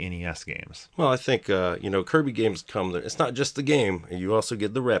many NES games. Well, I think Kirby games come. It's not just the game. You also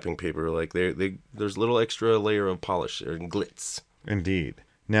get the wrapping paper. Like there's a little extra layer of polish and glitz. Indeed.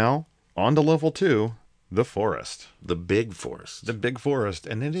 Now on to level 2, the forest. The big forest. The big forest,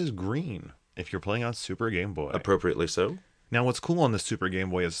 and it is green if you're playing on Super Game Boy. Appropriately so. Now, what's cool on the Super Game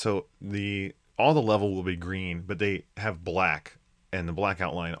Boy is all the level will be green, but they have black and the black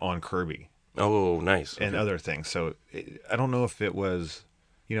outline on Kirby. Oh, nice. And other things. So I don't know if it was,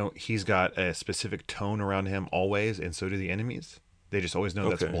 he's got a specific tone around him always, and so do the enemies. They just always know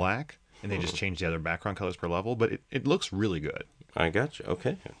that's black, and they just change the other background colors per level, but it looks really good. I gotcha.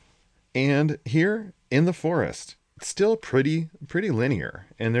 Okay. And here in the forest, it's still pretty linear,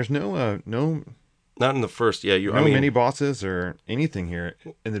 and there's no not in the first. Yeah, mini bosses or anything here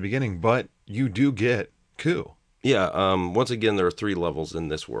in the beginning, but you do get Ku. Yeah. Once again, there are 3 levels in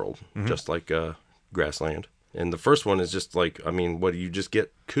this world, just like Grassland. And the first one is just like, what do you just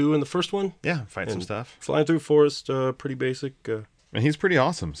get Ku in the first one? Yeah, fight some stuff. Flying through forest, pretty basic. And he's pretty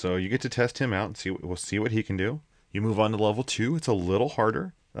awesome, so you get to test him out and we'll see what he can do. You move on to level 2. It's a little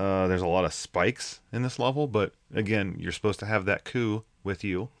harder. There's a lot of spikes in this level, but again, you're supposed to have that Ku with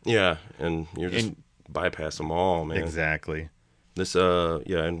you. Yeah, and you're just bypass them all, man. Exactly. This,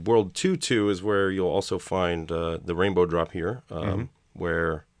 and World 2 is where you'll also find the rainbow drop here,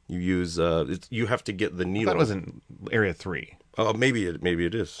 where you use you have to get the needle. That was in Area 3. Maybe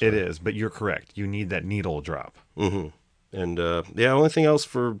it is. It is, but you're correct. You need that needle drop. Mm-hmm. And only thing else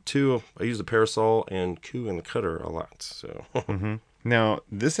for 2, I use the parasol and Ku and the cutter a lot. So. Now,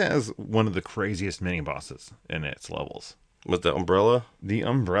 this has one of the craziest mini bosses in its levels. With the umbrella? The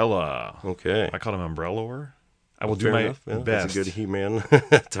umbrella. Okay. I call him Umbrellower. I will do my best. That's a good He-Man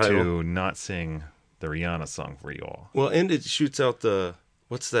title. To not sing the Rihanna song for you all. Well, and it shoots out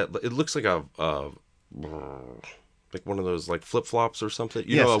what's that? It looks like like one of those like flip-flops or something.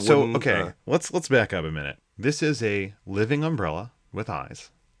 Let's back up a minute. This is a living umbrella with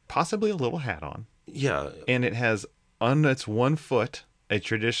eyes, possibly a little hat on. Yeah. And it has on its one foot a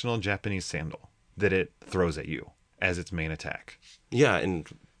traditional Japanese sandal that it throws at you as its main attack. Yeah, and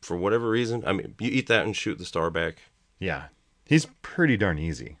for whatever reason, you eat that and shoot the star back. Yeah. He's pretty darn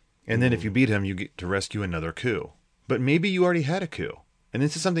easy. And then if you beat him, you get to rescue another Ku. But maybe you already had a Ku. And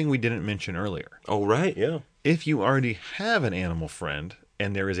this is something we didn't mention earlier. Oh, right, yeah. If you already have an animal friend,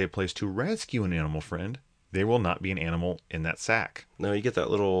 and there is a place to rescue an animal friend, there will not be an animal in that sack. No, you get that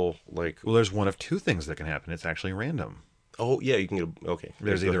little, Well, there's one of 2 things that can happen. It's actually random. Oh, yeah, you can get okay.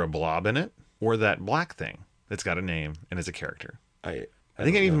 There's either a blob in it, or that black thing that's got a name and is a character. I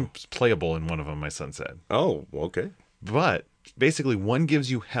think it even playable in one of them, my son said. Oh, okay. But basically, one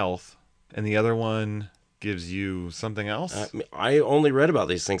gives you health, and the other one gives you something else. I only read about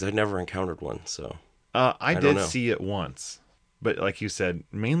these things. I'd never encountered one, so. I did see it once. But like you said,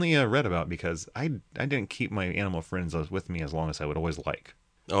 mainly I read about because I didn't keep my animal friends with me as long as I would always like.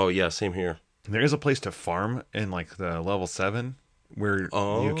 Oh, yeah, same here. There is a place to farm in like the level 7 where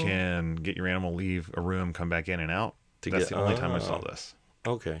you can get your animal, leave a room, come back in and out. That's the only time I saw this.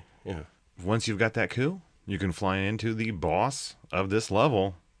 Okay, yeah. Once you've got that Ku, you can fly into the boss of this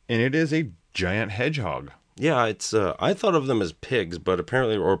level, and it is a giant hedgehog. Yeah, it's I thought of them as pigs, but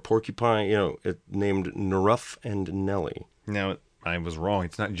apparently, or porcupine, it's named Naruf and Nelly. Now, I was wrong.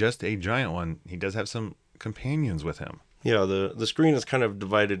 It's not just a giant one. He does have some companions with him. Yeah, the screen is kind of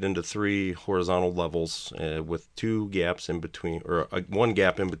divided into 3 horizontal levels with 2 gaps in between, or 1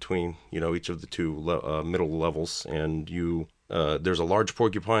 gap in between, each of the 2 middle levels. And there's a large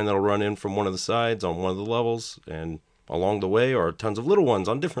porcupine that'll run in from one of the sides on one of the levels, and along the way are tons of little ones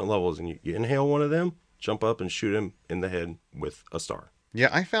on different levels. And you inhale one of them, jump up and shoot him in the head with a star. Yeah,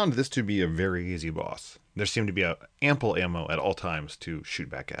 I found this to be a very easy boss. There seemed to be ample ammo at all times to shoot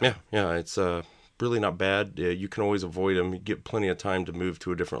back at. Yeah, it's really not bad. You can always avoid him. You get plenty of time to move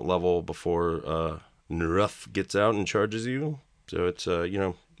to a different level before Naruf gets out and charges you. So it's,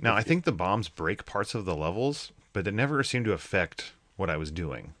 Now, I think the bombs break parts of the levels, but it never seemed to affect what I was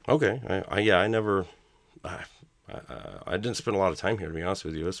doing. Okay. I never... I didn't spend a lot of time here, to be honest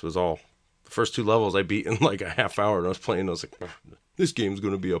with you. This was all... The first 2 levels I beat in like a half hour, and I was playing, I was like, this game's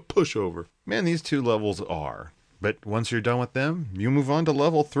going to be a pushover. Man, these 2 levels are. But once you're done with them, you move on to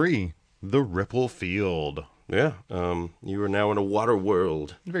level 3, the Ripple Field. Yeah, you are now in a water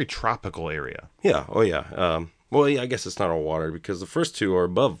world. A very tropical area. Yeah, oh yeah. Well, yeah, I guess it's not all water, because the first 2 are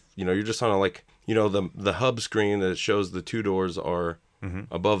above, you're just on a, the hub screen that shows the 2 doors are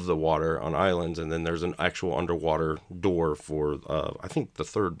above the water on islands, and then there's an actual underwater door for I think the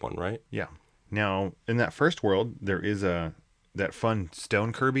third one, right? Yeah. Now, in that first world, there is that fun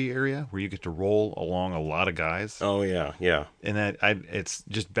Stone Kirby area where you get to roll along a lot of guys. Oh yeah, yeah. And it's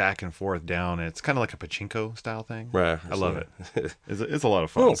just back and forth down. And it's kind of like a pachinko style thing. Right. I love it. It's a lot of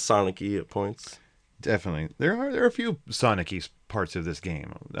A fun. little Sonic-y at points. Definitely. There are a few Sonic-y parts of this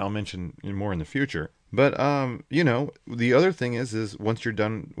game. I'll mention more in the future. But the other thing is once you're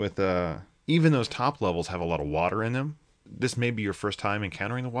done with even those top levels have a lot of water in them. This may be your first time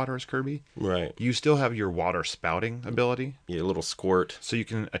encountering the water as Kirby. Right. You still have your water spouting ability. Yeah, a little squirt. So you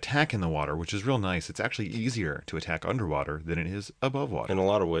can attack in the water, which is real nice. It's actually easier to attack underwater than it is above water. In a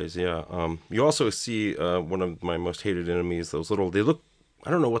lot of ways, yeah. You also see one of my most hated enemies, those little, they look,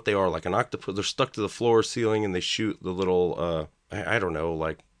 I don't know what they are, like an octopus. They're stuck to the floor ceiling and they shoot the little, I don't know,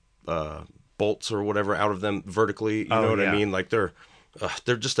 like bolts or whatever out of them vertically. You know what I mean? Like they're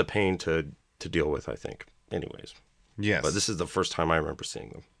just a pain to deal with, I think. Anyways. Yes. But this is the first time I remember seeing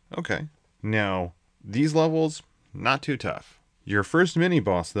them. Okay. Now, these levels, not too tough. Your first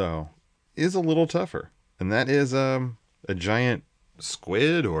mini-boss, though, is a little tougher. And that is a giant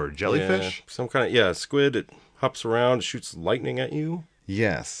squid or jellyfish. Yeah, some kind of, squid. It hops around, shoots lightning at you.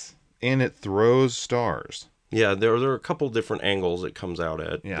 Yes. And it throws stars. Yeah, there are a couple different angles it comes out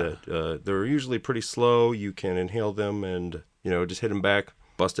at. Yeah. That, they're usually pretty slow. You can inhale them and, just hit them back,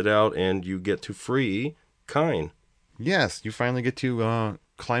 bust it out, and you get to free Kine. Yes, you finally get to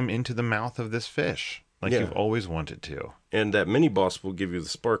climb into the mouth of this fish, like you've always wanted to. And that mini-boss will give you the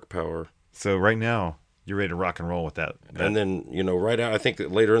spark power. So right now, you're ready to rock and roll with that. And then, right out, I think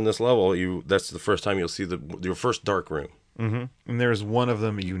that later in this level, that's the first time you'll see your first dark room. Mm-hmm. And there's one of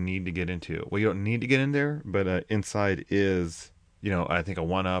them you need to get into. Well, you don't need to get in there, but inside is, I think a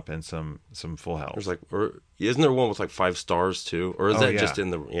 1-up and some full health. There's isn't there one with 5 stars too? Or is that just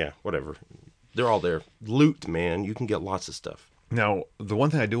in the, whatever. They're all there. Loot, man. You can get lots of stuff. Now, the one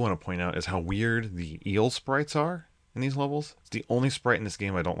thing I do want to point out is how weird the eel sprites are in these levels. It's the only sprite in this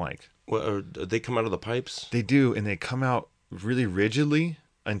game I don't like. Well, they come out of the pipes? They do, and they come out really rigidly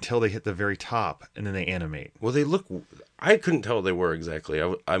until they hit the very top, and then they animate. Well, they look... I couldn't tell what they were exactly.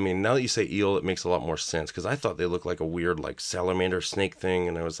 I mean, now that you say eel, it makes a lot more sense, because I thought they looked like a weird, salamander snake thing,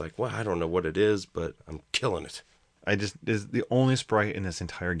 and I was like, well, I don't know what it is, but I'm killing it. Is the only sprite in this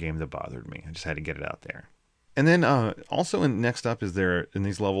entire game that bothered me. I just had to get it out there. And then also next up is in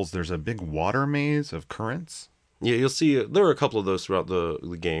these levels, there's a big water maze of currents. Yeah, you'll see, there are a couple of those throughout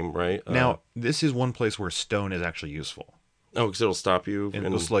the game, right? Now, this is one place where stone is actually useful. Oh, because it'll stop you? And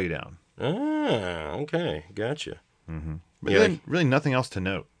it'll slow you down. Ah, okay, gotcha. Mm-hmm. But then really nothing else to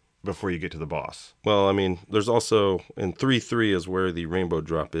note before you get to the boss. Well, I mean, there's also, in 3-3 is where the rainbow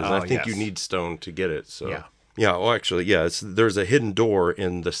drop is. And I think you need stone to get it, so... Yeah. Yeah, well, actually, there's a hidden door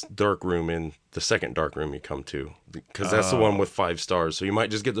in this dark room, in the second dark room you come to, because that's the one with 5 stars. So you might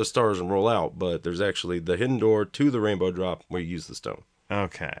just get those stars and roll out, but there's actually the hidden door to the rainbow drop where you use the stone.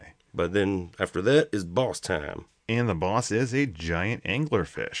 Okay. But then after that is boss time. And the boss is a giant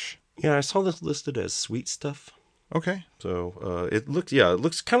anglerfish. Yeah, I saw this listed as sweet stuff. Okay. So it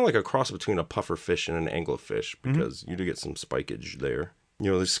looks kind of like a cross between a puffer fish and an anglerfish, because you do get some spikage there.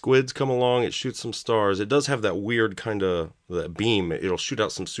 The squids come along, it shoots some stars. It does have that weird kind of that beam. It'll shoot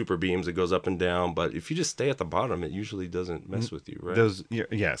out some super beams. It goes up and down. But if you just stay at the bottom, it usually doesn't mess with you, right?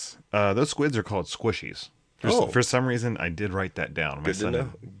 Yes. Those squids are called squishies. For some reason, I did write that down.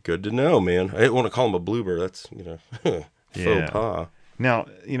 Good to know, man. I didn't want to call him a bloober. That's, faux pas. Now,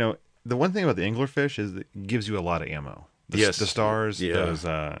 the one thing about the anglerfish is it gives you a lot of ammo. The stars, those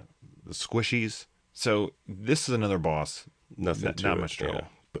the squishies. So this is another boss. Nothing not much trouble.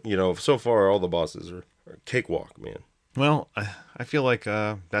 Yeah. But, so far all the bosses are cakewalk, man. Well, I feel like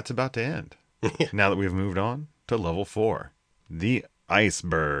that's about to end. Now that we've moved on to level 4. The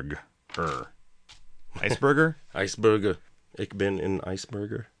Iceberg. Iceberger? Iceberger. Ich bin ein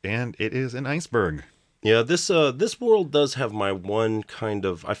Iceberger. And it is an iceberg. Yeah, this world does have my one kind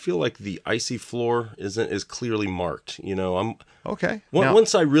of... I feel like the icy floor is clearly marked. I'm okay.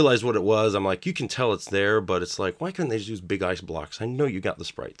 Once I realized what it was, I'm like, you can tell it's there, but it's like, why couldn't they just use big ice blocks? I know you got the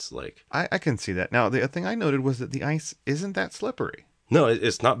sprites. I can see that. Now, the thing I noted was that the ice isn't that slippery. No,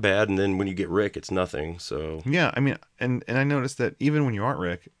 it's not bad, and then when you get Rick, it's nothing. So yeah, I mean, and I noticed that even when you aren't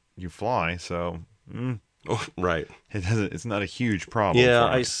Rick, you fly. So. Oh, right. It's not a huge problem. Yeah,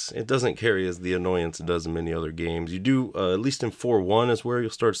 ice, it doesn't carry as the annoyance it does in many other games. You do, at least in 4.1 is where you'll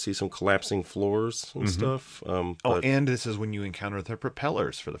start to see some collapsing floors and stuff. And this is when you encounter the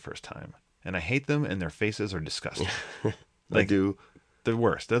propellers for the first time. And I hate them, and their faces are disgusting. I do. the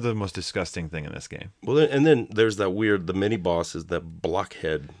worst. They're the most disgusting thing in this game. Well, and then there's the mini boss is that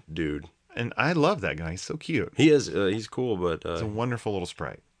blockhead dude. And I love that guy. He's so cute. He is, he's cool, but It's a wonderful little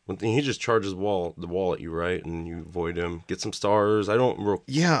sprite. one thing, he just charges the wall at you, right? And you avoid him. Get some stars. I don't real.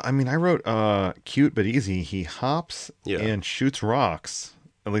 Yeah, I mean, I wrote cute but easy. He hops Yeah. and shoots rocks.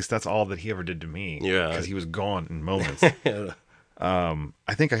 At least that's all that he ever did to me. Yeah. Because he was gone in moments. Yeah.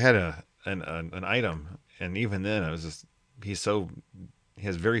 I think I had an item, and even then, I was just he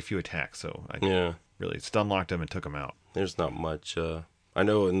has very few attacks, so I Yeah. really stun locked him and took him out. There's not much. I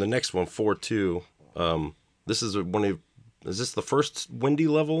know in the next one, 4-2, this is is this the first windy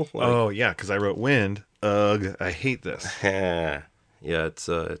level? Oh yeah, because I wrote wind. Ugh, I hate this. Yeah,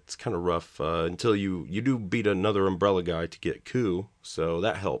 it's kind of rough until you do beat another umbrella guy to get Ku, so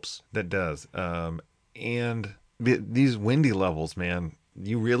that helps. That does. And these windy levels, man,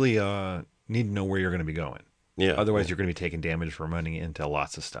 you really need to know where you're going to be going. Yeah. Otherwise, you're going to be taking damage from running into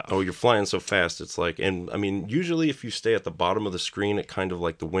lots of stuff. Oh, you're flying so fast. It's like, and I mean, usually if you stay at the bottom of the screen, it kind of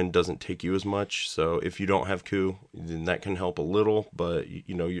like the wind doesn't take you as much. So if you don't have Ku, then that can help a little. But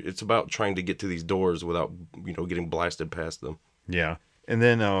it's about trying to get to these doors without getting blasted past them. Yeah. And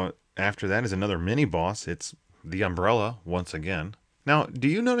then after that is another mini boss. It's the umbrella once again. Now, do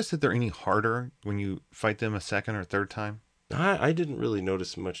you notice that they're any harder when you fight them a second or third time? I didn't really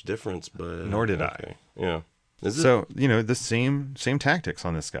notice much difference, but Nor did okay. Yeah. So, the same tactics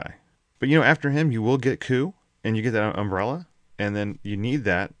on this guy. But, after him, you will get Ku, and you get that umbrella, and then you need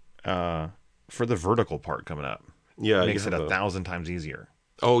that for the vertical part coming up. Yeah. It makes it 1,000 times easier.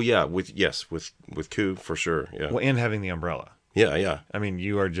 Oh, yeah. With Ku, for sure. Yeah. Well, and having the umbrella. Yeah. I mean,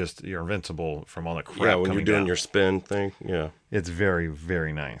 you're invincible from all the crap Yeah, when coming you're doing down. your spin thing. Yeah. It's very,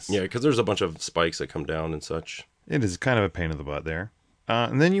 very nice. Yeah, because there's a bunch of spikes that come down and such. It is kind of a pain in the butt there.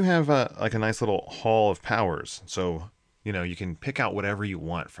 And then you have like a nice little hall of powers. So, you can pick out whatever you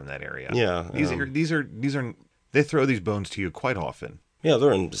want from that area. Yeah. These are they throw these bones to you quite often. Yeah,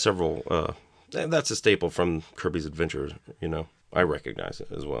 they're in several. That's a staple from Kirby's Adventure. I recognize it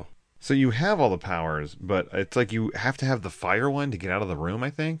as well. So you have all the powers, but it's like you have to have the fire one to get out of the room, I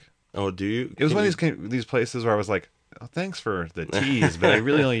think. Oh, do you? It was one of these places where I was like, oh, thanks for the tease, but I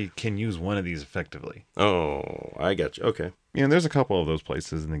really only can use one of these effectively. Oh, I got you. Okay. There's a couple of those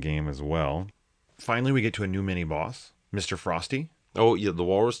places in the game as well. Finally, we get to a new mini boss, Mr. Frosty. Oh, yeah, the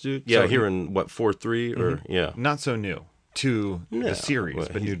walrus dude? Yeah, So here in, 4-3? Or, yeah. Not so new to Yeah, the series, well,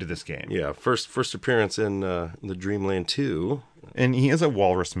 but new to this game. Yeah, first appearance in the Dreamland 2. And he is a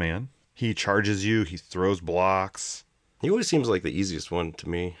walrus man. He charges you. He throws blocks. He always seems like the easiest one to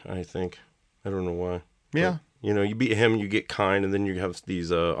me, I think. I don't know why. Yeah. But, you beat him, you get kind, and then you have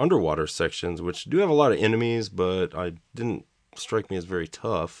these underwater sections, which do have a lot of enemies, but I didn't strike me as very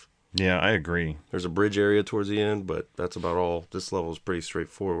tough. Yeah, I agree. There's a bridge area towards the end, but that's about all. This level is pretty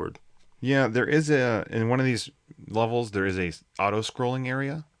straightforward. Yeah, there is in one of these levels, there is a auto-scrolling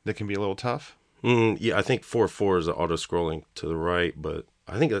area that can be a little tough. Yeah, I think 4-4 is auto-scrolling to the right, but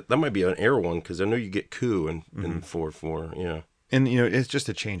I think that might be an air one, because I know you get Ku in 4-4, yeah. And, it's just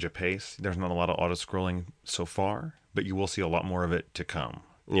a change of pace. There's not a lot of auto-scrolling so far, but you will see a lot more of it to come.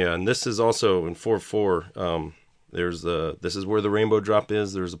 Yeah, and this is also in 4-4, this is where the rainbow drop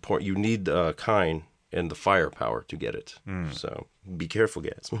is. There's a point, you need Kine and the firepower to get it. So be careful,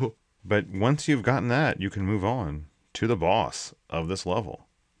 guys. But once you've gotten that, you can move on to the boss of this level,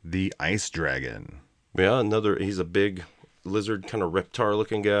 the Ice Dragon. Yeah, he's a big lizard, kind of reptar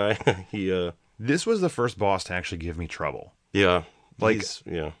looking guy. This was the first boss to actually give me trouble. Yeah. Like,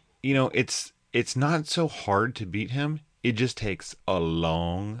 yeah. It's not so hard to beat him. It just takes a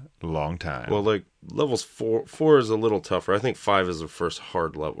long, long time. Well, like levels 4 is a little tougher. I think 5 is the first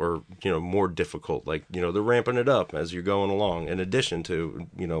hard level, or more difficult. Like they're ramping it up as you're going along. In addition to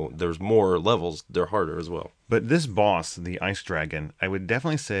there's more levels, they're harder as well. But this boss, the Ice Dragon, I would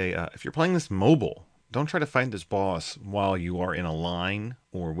definitely say if you're playing this mobile, don't try to fight this boss while you are in a line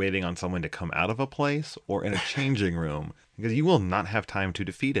or waiting on someone to come out of a place or in a changing room, because you will not have time to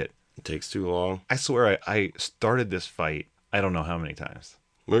defeat it. It takes too long. I swear I started this fight, I don't know how many times.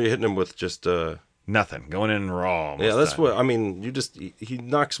 Maybe hitting him with just nothing, going in raw. Yeah, that's what I mean. He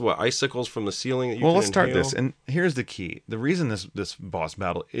knocks icicles from the ceiling. That you well, can let's start inhale? this, and here's the key: the reason this boss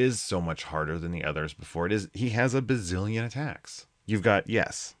battle is so much harder than the others before it is he has a bazillion attacks. You've got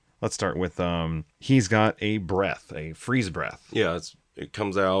Let's start with he's got a freeze breath. Yeah, it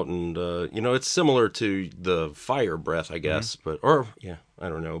comes out and it's similar to the fire breath, I guess, I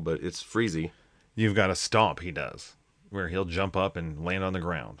don't know, but it's freezy. You've got a stomp he does, where he'll jump up and land on the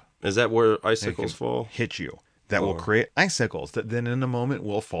ground. Is that where icicles fall? Hit you. That will create icicles that then in a moment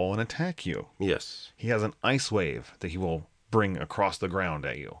will fall and attack you. Yes. He has an ice wave that he will bring across the ground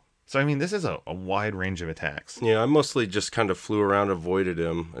at you. So, I mean, this is a wide range of attacks. Yeah, I mostly just kind of flew around, avoided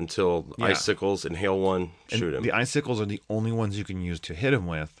him until icicles, inhale one, shoot him. The icicles are the only ones you can use to hit him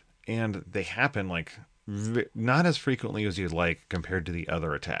with, and they happen like not as frequently as you'd like compared to the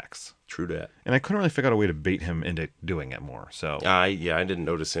other attacks. True that. And I couldn't really figure out a way to bait him into doing it more. So I didn't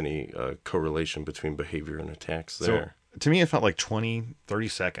notice any correlation between behavior and attacks there. So, to me, it felt like 20, 30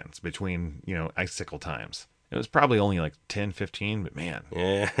 seconds between, icicle times. It was probably only like 10, 15, but man,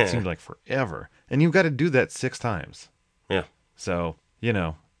 it seemed like forever. And you've got to do that 6 times. Yeah. So,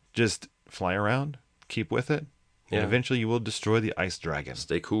 just fly around, keep with it, and eventually you will destroy the ice dragon.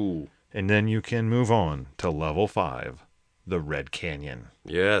 Stay cool. And then you can move on to level 5, the Red Canyon.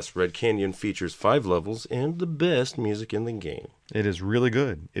 Yes, Red Canyon features 5 levels and the best music in the game. It is really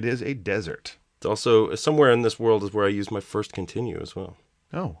good. It is a desert. It's also, somewhere in this world is where I used my first continue as well.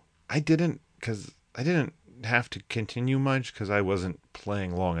 Oh, I didn't have to continue much because I wasn't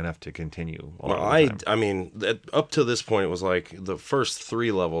playing long enough to continue. I mean, up to this point, it was like the first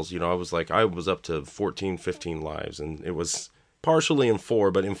 3 levels, I was up to 14, 15 lives, and it was partially in 4,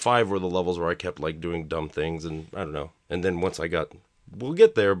 but in 5 were the levels where I kept like doing dumb things, and I don't know. And then once we'll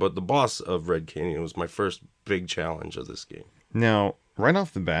get there, but the boss of Red Canyon was my first big challenge of this game. Now, right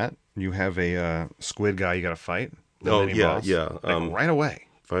off the bat, you have a squid guy you got to fight. Boss, right away.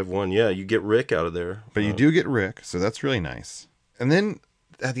 5-1, yeah, you get Rick out of there. But you do get Rick, so that's really nice. And then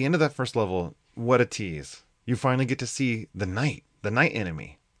at the end of that first level, what a tease. You finally get to see the night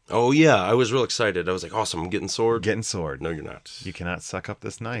enemy. Oh, yeah, I was real excited. I was like, awesome, I'm getting sword. Getting sword. No, you're not. You cannot suck up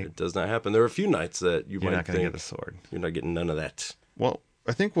this knight. It does not happen. There are a few knights that you're not going to get the sword. You're not getting none of that. Well,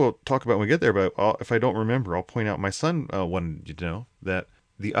 I think we'll talk about it when we get there, but if I don't remember, I'll point out my son wanted you to know that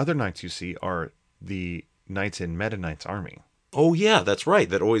the other knights you see are the knights in Meta Knight's army. Oh, yeah, that's right.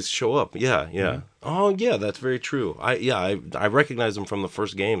 That always show up. Yeah. Mm-hmm. Oh, yeah, that's very true. I recognized them from the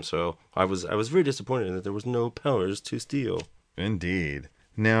first game, so I was very disappointed that there was no powers to steal. Indeed.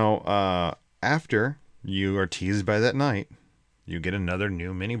 Now, after you are teased by that knight, you get another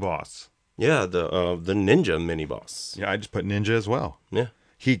new mini-boss. Yeah, the ninja mini-boss. Yeah, I just put ninja as well. Yeah.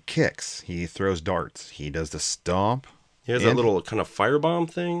 He kicks. He throws darts. He does the stomp. He has that little kind of firebomb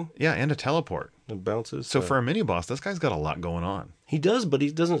thing. Yeah, and a teleport. It bounces. So for a mini-boss, this guy's got a lot going on. He does, but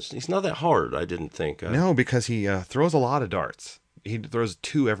he's not that hard, I didn't think. No, because he throws a lot of darts. He throws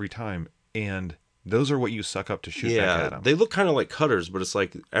 2 every time, and those are what you suck up to shoot back at him. They look kind of like cutters, but it's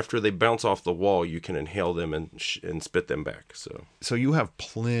like after they bounce off the wall, you can inhale them and spit them back. So you have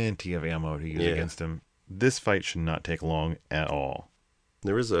plenty of ammo to use against him. This fight should not take long at all.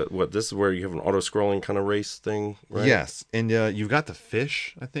 There is this is where you have an auto-scrolling kind of race thing, right? Yes, and you've got the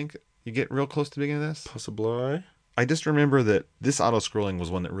fish, I think. You get real close to the beginning of this. Possibly. I just remember that this auto-scrolling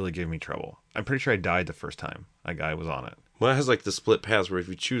was one that really gave me trouble. I'm pretty sure I died the first time I was on it. Well, it has like the split paths where if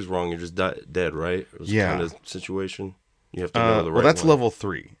you choose wrong, you're just dead, right? It was kind of situation. You have to know the right Well, that's one. level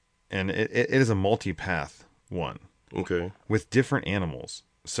 3, and it is a multi-path one. Okay. With different animals.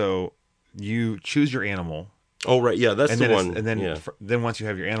 So you choose your animal. Oh, right. Yeah, that's the one. And then once you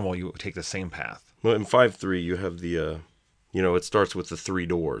have your animal, you take the same path. Well, in 5.3, you have the, it starts with the 3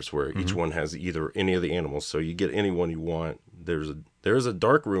 doors where each one has either any of the animals. So you get any one you want. There's a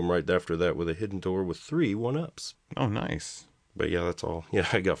dark room right after that with a hidden door with 3 1-ups. Oh, nice. But yeah, that's all. Yeah,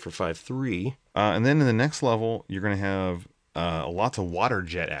 I got for 5.3. And then in the next level, you're going to have lots of water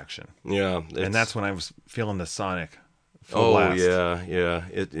jet action. Yeah. And that's when I was feeling the Sonic. Blast. Yeah.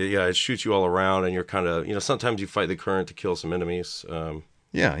 It shoots you all around, and you're kind of, sometimes you fight the current to kill some enemies.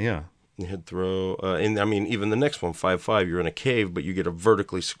 Yeah. Head throw. And I mean, even the next one, 5.5, you're in a cave, but you get a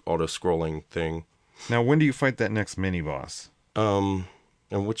vertically auto-scrolling thing. Now, when do you fight that next mini-boss? And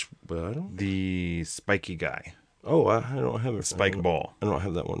which, I don't... The spiky guy. Oh, I don't have it. Spike ball. I don't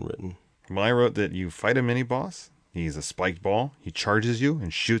have that one written. Well, I wrote that you fight a mini-boss. He's a spiked ball. He charges you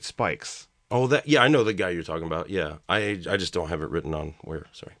and shoots spikes. Oh, I know the guy you're talking about. Yeah, I just don't have it written on where.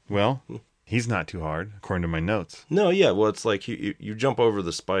 Sorry. Well, he's not too hard, according to my notes. No, yeah. Well, it's like you jump over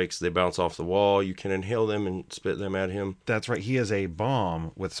the spikes. They bounce off the wall. You can inhale them and spit them at him. That's right. He has a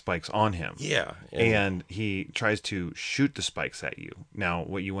bomb with spikes on him. Yeah. And he tries to shoot the spikes at you. Now,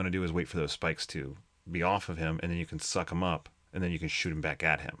 what you want to do is wait for those spikes to be off of him, and then you can suck him up, and then you can shoot him back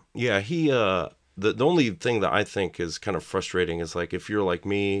at him. Yeah, The only thing that I think is kind of frustrating is like if you're like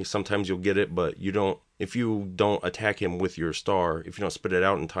me, sometimes you'll get it, but if you don't attack him with your star, if you don't spit it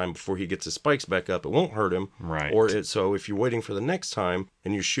out in time before he gets his spikes back up, it won't hurt him. Right. So if you're waiting for the next time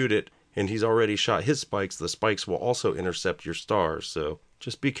and you shoot it and he's already shot his spikes, the spikes will also intercept your stars. So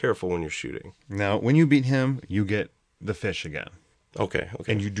just be careful when you're shooting. Now, when you beat him, you get the fish again. Okay.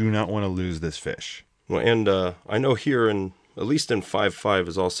 And you do not want to lose this fish. Well, and I know here in at least in 5.5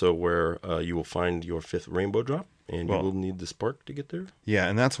 is also where you will find your 5th rainbow drop, and you will need the spark to get there. Yeah,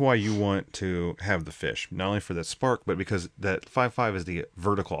 and that's why you want to have the fish, not only for the spark, but because that 5.5 is the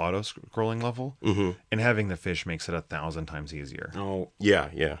vertical auto scrolling level, and having the fish makes it 1,000 times easier. Oh, yeah,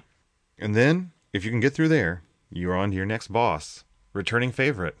 yeah. And then, if you can get through there, you're on to your next boss. Returning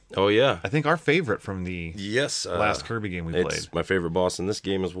favorite. Oh, yeah. I think our favorite from the Yes, last Kirby game we played. It's my favorite boss in this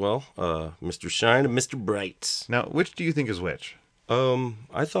game as well. Mr. Shine and Mr. Bright. Now, which do you think is which?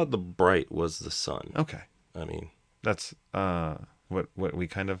 I thought the Bright was the sun. Okay. I mean, That's what we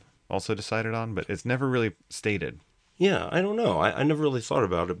kind of also decided on, but it's never really stated. yeah, I don't know. I never really thought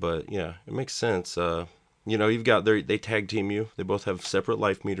about it, but yeah, it makes sense. You've got they tag team you. They both have separate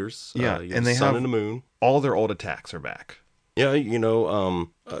life meters. Yeah, you and the they sun have and the moon. all their old attacks are back. Yeah,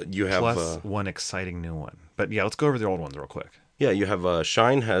 you have Plus one exciting new one. But yeah, let's go over the old ones real quick. you have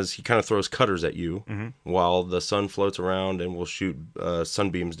Shine he kind of throws cutters at you while the sun floats around and will shoot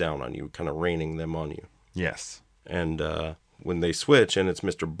sunbeams down on you, kind of raining them on you. Yes. And when they switch and it's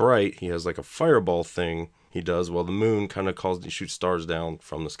Mr. Bright, he has like a fireball thing he does while the moon kind of shoots stars down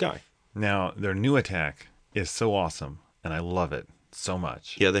from the sky. Now, their new attack is so awesome, and I love it so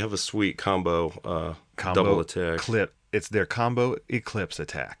much. Yeah, they have a sweet combo double attack. It's their combo eclipse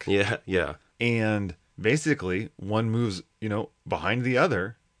attack. Yeah, yeah. And basically, one moves, behind the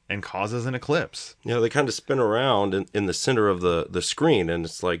other and causes an eclipse. Yeah, they kind of spin around in the center of the screen, and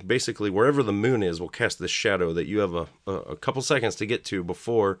it's like basically wherever the moon is will cast this shadow that you have a couple seconds to get to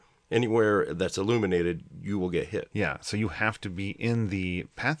before anywhere that's illuminated you will get hit. Yeah, so you have to be in the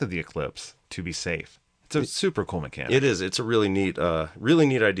path of the eclipse to be safe. It's a super cool mechanic. It is. It's a really neat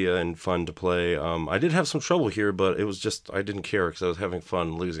idea and fun to play. I did have some trouble here, but it was just I didn't care because I was having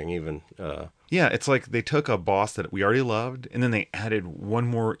fun losing even. Yeah, it's like they took a boss that we already loved, and then they added one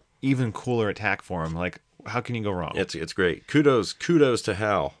more even cooler attack for him. Like, how can you go wrong? It's great. Kudos to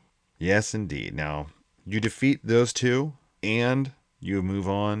Hal. Yes, indeed. Now, you defeat those two, and you move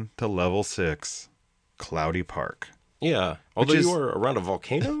on to level 6, Cloudy Park. Yeah, although you are around a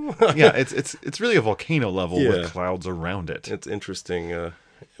volcano. Yeah, it's really a volcano level with Yeah. clouds around it. It's interesting,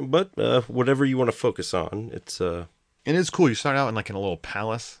 but whatever you want to focus on, it's And it's cool. You start out in a little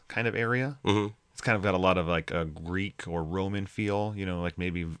palace kind of area. Mhm. It's kind of got a lot of like a Greek or Roman feel, like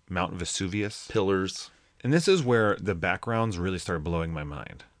maybe Mount Vesuvius. pillars. And this is where the backgrounds really start blowing my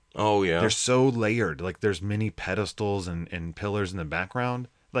mind. Oh yeah, They're so layered. Like there's many pedestals and pillars in the background.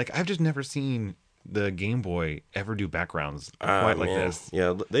 Like I've just never seen the Game Boy ever do backgrounds quite like man. this.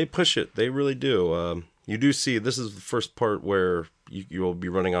 Yeah, they push it. They really do. You do see this is the first part where you will be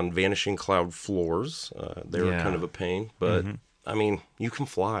running on vanishing cloud floors. They were Yeah. kind of a pain, but I mean, you can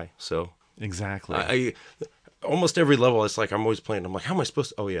fly. So Exactly. I almost every level, it's like I'm always playing. I'm like, how am I supposed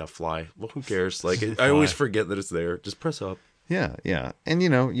to? Oh yeah, fly. Well, who cares? Like I always forget that it's there. Just press up. Yeah. And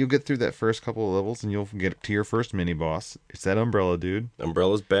you'll get through that first couple of levels and you'll get to your first mini boss. It's that umbrella dude.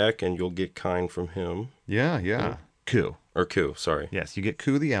 Umbrella's back, and you'll get kind from him Yeah. Ku. or Ku. Sorry. Yes, you get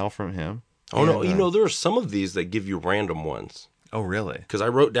Ku the owl from him. Oh no, And, there are some of these that give you random ones. Oh, really? Because I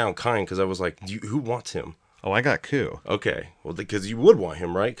wrote down kind because I was like, who wants him? Oh, I got Ku. Okay, well, because you would want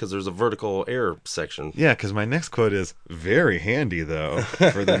him, right? Because there's a vertical air section. Yeah, because my next quote is very handy, though,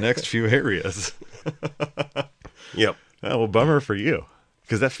 for the next few areas. Yep. Oh, well, bummer for you.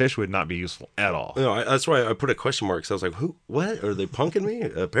 Because that fish would not be useful at all. No, that's why I put a question mark. So I was like, who? What? Are they punking me?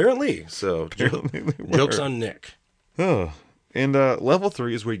 Apparently. So joke's on Nick. Oh. And level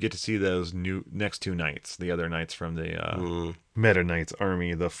 3 is where you get to see those next two knights, the other knights from the Meta Knights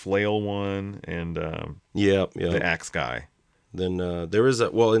army, the flail one and Yep. the axe guy. Then there is I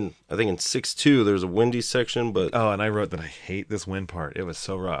think in 6.2 there's a windy section, but Oh, and I wrote that I hate this wind part. It was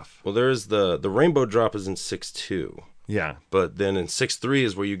so rough. well, there is the rainbow drop is in 6.2. Yeah. But then in 6.3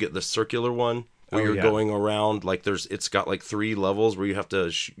 is where you get the circular one where Oh, you're yeah. going around like it's got like 3 levels where you have to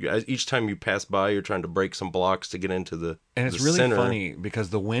each time you pass by you're trying to break some blocks to get into the And it's the really center. funny because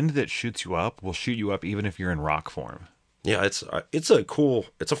the wind that shoots you up will shoot you up even if you're in rock form. Yeah, it's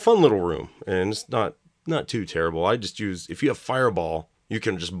a fun little room, and it's not too terrible. I just use if you have fireball, you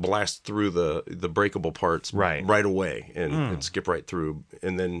can just blast through the breakable parts right away and skip right through.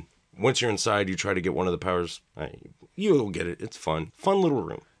 And then once you're inside, you try to get one of the powers. You'll get it. It's fun little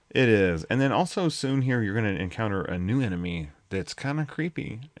room. It is. And then also soon here, you're going to encounter a new enemy that's kind of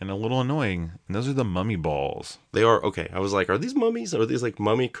creepy and a little annoying. And those are the mummy balls. They are okay. I was like, are these mummies? Are these like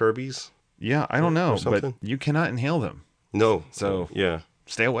mummy Kirby's? Yeah, I don't know, but something? you cannot inhale them. No. So- yeah.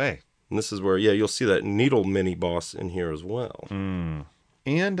 Stay away. And this is where you'll see that needle mini boss in here as well. And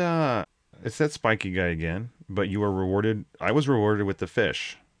it's that spiky guy again, but you are rewarded. I was rewarded with the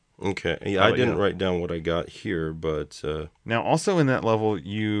fish. Okay. Yeah, How I about didn't you? write down what I got here, but Now, also in that level,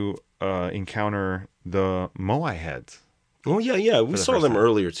 you encounter the Moai heads oh yeah, yeah, we for the saw first them time.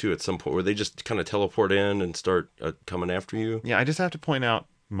 earlier too at some point where they just kind of teleport in and start coming after you. Yeah, I just have to point out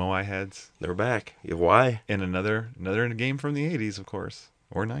Moai heads They're back. Yeah, why? in another game from the 80s, of course,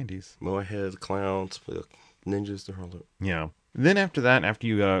 or 90s. Moai heads, clowns, ninjas. They're all. Yeah. Then after that, after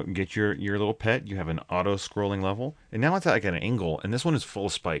you get your little pet, you have an auto-scrolling level, and now it's at like an angle, and this one is full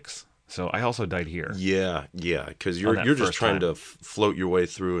of spikes. So I also died here Yeah, yeah, because on you're that you're just first trying time. to float your way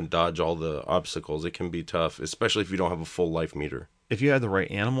through and dodge all the obstacles. It can be tough, especially if you don't have a full life meter. If you had the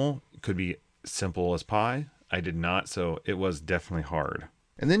right animal, it could be simple as pie. I did not, so it was definitely hard.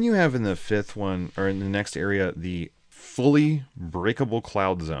 And then you have in the fifth one, or in the next area, the fully breakable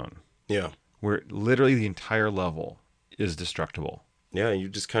cloud zone, Yeah, where literally the entire level is destructible. yeah, you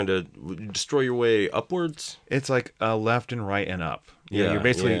just kind of destroy your way upwards. It's like left and right and up. You're Yeah,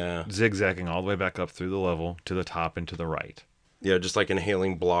 basically yeah, zigzagging all the way back up through the level to the top and to the right. yeah, just like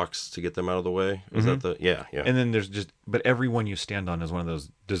inhaling blocks to get them out of the way. Is that the? Yeah, yeah. And then there's but every one you stand on is one of those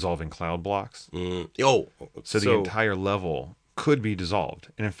dissolving cloud blocks. Oh, So the entire level could be dissolved.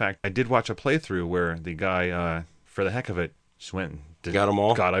 And in fact, I did watch a playthrough where the guy, for the heck of it, just went and got them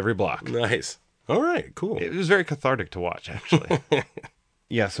all. got every block. Nice. All right, cool. It was very cathartic to watch, actually.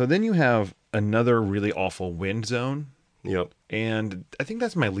 Yeah, so then you have another really awful wind zone. Yep. And I think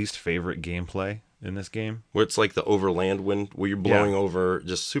that's my least favorite gameplay in this game. Where it's like the overland wind, where you're blowing over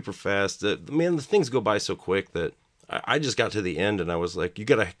just super fast. Man, the things go by so quick that I just got to the end and I was like, you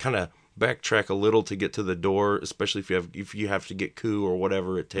got to kind of backtrack a little to get to the door, especially if you have to get coup or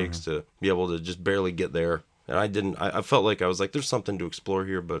whatever it takes to be able to just barely get there. And I didn't. I felt like I was like, there's something to explore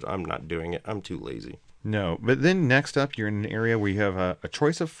here, but I'm not doing it. I'm too lazy. No, but then next up, you're in an area where you have a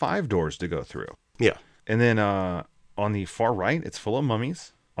choice of 5 doors to go through. Yeah. And then on the far right, it's full of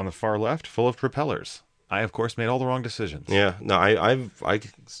mummies. On the far left, full of propellers. I, of course, made all the wrong decisions. Yeah. No, I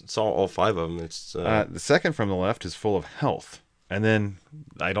saw all 5 of them. It's The second from the left is full of health. And then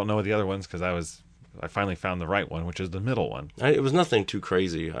I don't know what the other ones because I finally found the right one, which is the middle one. it was nothing too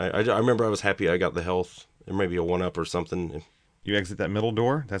crazy. I remember I was happy I got the health. Or maybe a 1-up or something. You exit that middle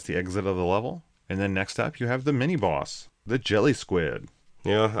door. That's the exit of the level. And then next up, you have the mini boss, the jelly squid.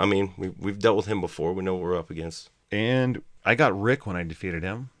 Yeah, I mean, we've dealt with him before. We know what we're up against. And I got Rick when I defeated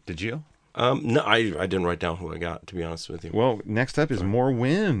him. Did you? No, I didn't write down who I got, to be honest with you. Well, next up is more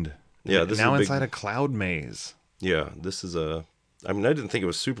wind. Yeah, this now is a big, inside a cloud maze. yeah, this is a. I mean, I didn't think it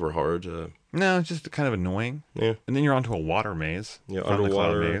was super hard. No, it's just kind of annoying. Yeah, And then you're onto a water maze. Yeah, from the cloud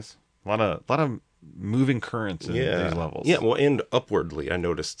underwater. maze. A lot of moving currents in yeah, these levels. yeah. Well, and upwardly, I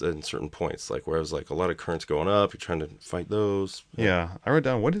noticed in certain points, like where I was like a lot of currents going up. You're trying to fight those. Yeah, I wrote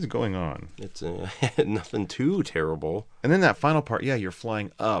down what is going on. It's nothing too terrible. And then that final part, yeah, you're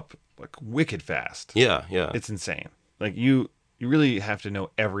flying up like wicked fast. Yeah, yeah. It's insane. Like you really have to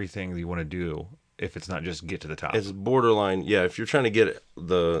know everything that you want to do if it's not just get to the top. It's borderline. Yeah, if you're trying to get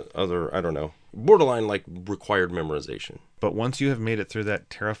the other, I don't know, borderline like required memorization. But once you have made it through that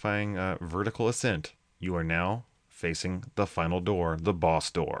terrifying vertical ascent, you are now facing the final door, the boss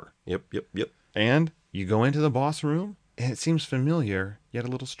door. Yep, yep, yep. And you go into the boss room, and it seems familiar, yet a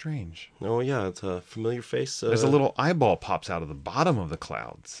little strange. Oh yeah, it's a familiar face. There's a little eyeball pops out of the bottom of the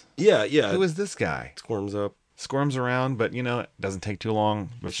clouds. Yeah, yeah. Who is this guy? Squirms up. Squirms around, but it doesn't take too long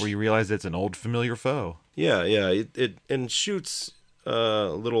before you realize it's an old familiar foe. Yeah, yeah. It and shoots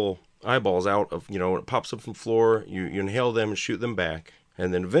little eyeballs out of when it pops up from floor. You inhale them and shoot them back,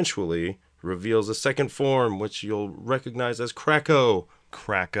 and then eventually reveals a second form, which you'll recognize as Krako.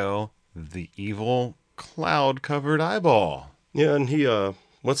 Krako, the evil cloud-covered eyeball. Yeah, and he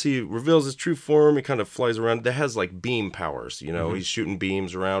once he reveals his true form, he kind of flies around. That has like beam powers. He's shooting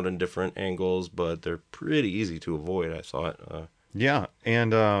beams around in different angles, but they're pretty easy to avoid. I thought. Yeah,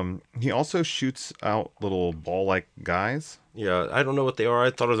 and he also shoots out little ball-like guys. Yeah, I don't know what they are. I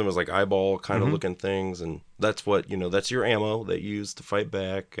thought of them as like eyeball kind of looking things, and that's what that's your ammo that you use to fight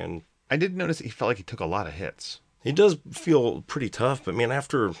back. And I did notice he felt like he took a lot of hits. he does feel pretty tough, but man,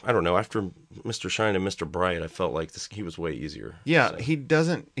 after Mr. Shine and Mr. Bright, I felt like he was way easier. Yeah,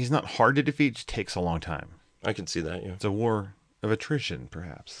 So, he's not hard to defeat, just takes a long time. I can see that. Yeah. It's a war of attrition,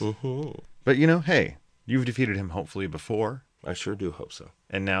 perhaps. Mm-hmm. But hey, you've defeated him hopefully before, I sure do hope so.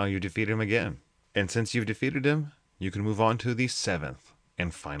 and now you defeat him again. And since you've defeated him, you can move on to the 7th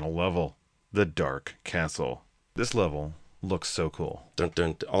and final level, the Dark Castle. This level looks so cool. Dun,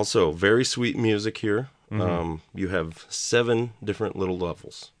 dun, dun. Also, very sweet music here. You have 7 different little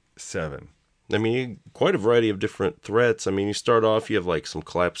levels. 7. I mean, quite a variety of different threats. I mean, you start off, you have like some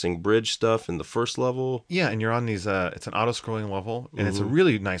collapsing bridge stuff in the first level. Yeah, and you're on these. It's an auto-scrolling level, and it's a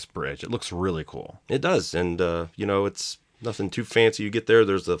really nice bridge. It looks really cool. It does, and it's nothing too fancy. You get there,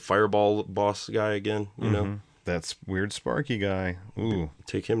 there's the fireball boss guy again. You know, That's weird Sparky guy. Ooh.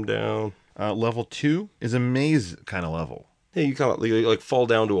 take him down. Level 2 is a maze kind of level. Yeah, you kind of like fall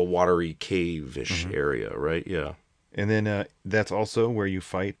down to a watery cave-ish area, right? Yeah. And then that's also where you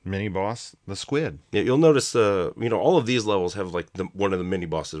fight mini boss, the squid. Yeah, you'll notice, all of these levels have like one of the mini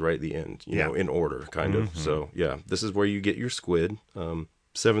bosses right at the end, you Yeah. know, in order, kind of. So, yeah, this is where you get your squid.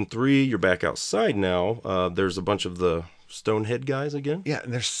 7-3, you're back outside now. There's a bunch of the Stonehead guys again. Yeah,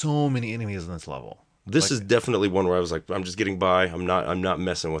 and there's so many enemies in this level. This is definitely one where I was like, I'm just getting by. I'm not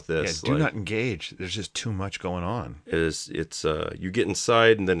messing with Yeah, this. do not engage. There's just too much going on. It's you get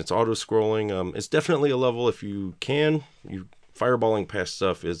inside and then it's auto scrolling. It's definitely a level if you can. You fireballing past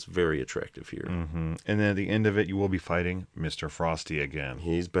stuff is very attractive here. And then at the end of it, you will be fighting Mr. Frosty again.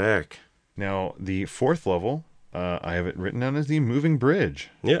 He's back. Now, the 4th level, I have it written down as the moving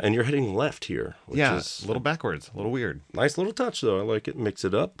bridge. Yeah, and you're heading left here, which is a little backwards, a little weird. nice little touch though. I like it. Mix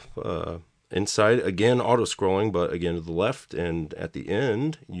it up. Inside again, auto scrolling, but again to the left, and at the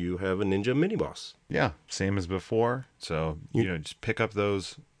end you have a ninja mini boss. Yeah, same as before. So just pick up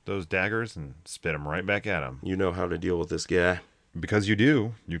those daggers and spit them right back at him. You know how to deal with this guy. Because you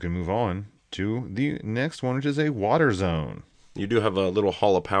do, you can move on to the next one, which is a water zone. You do have a little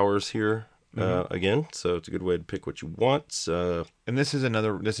Hall of Powers here again, so it's a good way to pick what you want. And this is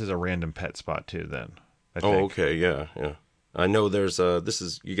a random pet spot too. Then I think. Oh, okay, yeah. I know there's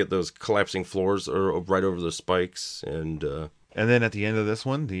you get those collapsing floors or right over the spikes, and then at the end of this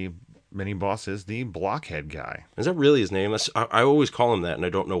one, the mini boss is the blockhead guy. is that really his name? I always call him that, and I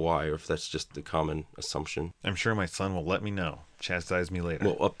don't know why, or if that's just the common assumption. I'm sure my son will let me know. Chastise me later.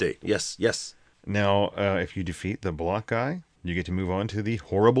 Well, update. Yes. Now, if you defeat the block guy, you get to move on to the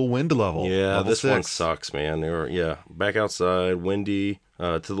horrible wind level. Yeah, level this 6. one sucks, man. Back outside, windy,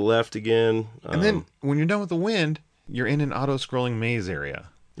 to the left again. And then when you're done with the wind, you're in an auto-scrolling maze area.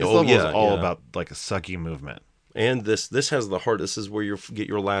 This Oh, level is yeah, all yeah. about like a sucky movement. And this has the heart. This is where you get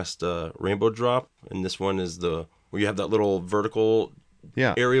your last rainbow drop, and this one is where you have that little vertical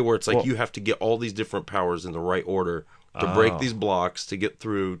Yeah. area where it's like Well- you have to get all these different powers in the right order to break these blocks to get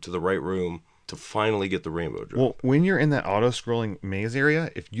through to the right room to finally get the rainbow drop. Well, when you're in that auto-scrolling maze area,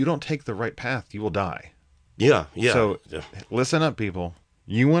 if you don't take the right path, you will die. yeah. So Yeah. listen up, people.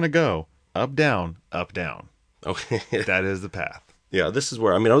 You want to go up, down, up, down. Okay. That is the path. Yeah, this is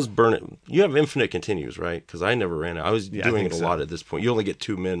where, I was burning. You have infinite continues, right? Because I never ran it. I was I doing think it a so. lot at this point. You only get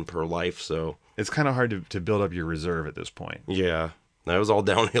 2 men per life, so It's kind of hard to build up your reserve at this point. yeah. That was all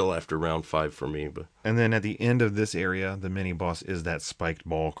downhill after round 5 for me, but And then at the end of this area, the mini boss is that spiked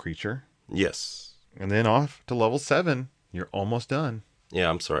ball creature. yes. And then off to level 7. You're almost done. Yeah,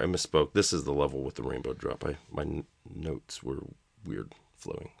 I'm sorry, I misspoke. This is the level with the rainbow drop. My notes were weird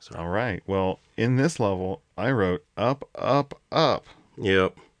flowing. Sorry. All right. Well, in this level, I wrote up, up, up.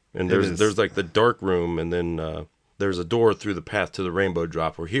 Yep. And It is- there's like the dark room, and then there's a door through the path to the rainbow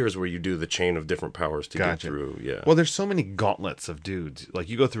drop. Where here's where you do the chain of different powers to Gotcha. get through. Yeah. Well, there's so many gauntlets of dudes. Like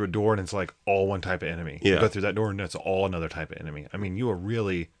you go through a door and it's like all one type of enemy. You Yeah. go through that door and it's all another type of enemy. I mean, you are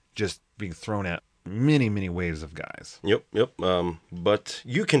really just being thrown at many, many waves of guys. Yep. But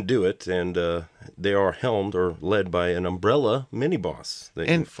you can do it, and they are helmed or led by an umbrella mini boss. That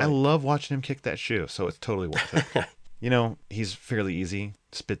you And I fight. love watching him kick that shoe, so it's totally worth it. He's fairly easy.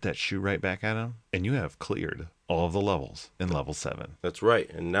 Spit that shoe right back at him, and you have cleared all of the levels in level 7. That's right.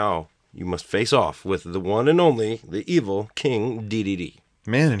 And now you must face off with the one and only, the evil King DDD.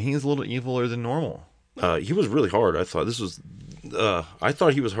 Man, and he's a little eviler than normal. He was really hard. I thought I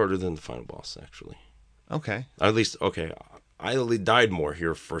thought he was harder than the final boss, actually. Okay. At least, okay, I only died more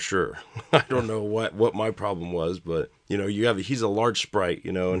here for sure. I don't know what my problem was, but he's a large sprite,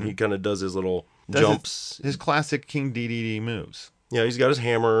 and he kind of does his little Does jumps. His classic King DDD moves. Yeah, he's got his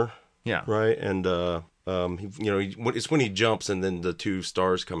hammer, Yeah. right, and it's when he jumps and then the 2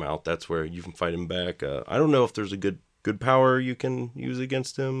 stars come out. That's where you can fight him back. I don't know if there's a good power you can use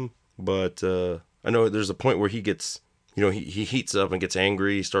against him, but I know there's a point where he gets. He heats up and gets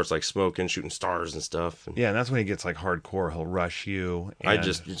angry. He starts like smoking, shooting stars and stuff. And Yeah, and that's when he gets like hardcore. He'll rush you. And...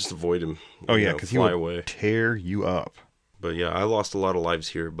 you just avoid him. Oh yeah, because he fly will away. tear you up. But yeah, I lost a lot of lives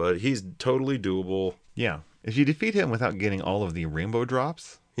here, but he's totally doable. Yeah, if you defeat him without getting all of the rainbow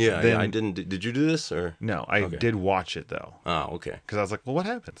drops. Yeah, then... I didn't. Did you do this or? No, I did watch it though. Oh, okay. Because I was like, well, what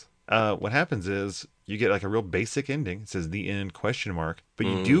happens? What happens is you get like a real basic ending. It says the end ? But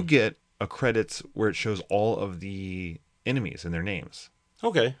you do get a credits where it shows all of the enemies and their names.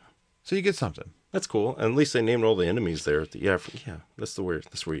 Okay. So you get something. That's cool. And at least they named all the enemies there. Yeah, that's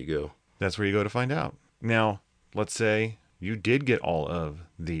where you go. That's where you go to find out. Now, let's say you did get all of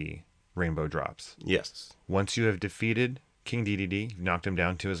the rainbow drops. Yes. Once you have defeated King Dedede, knocked him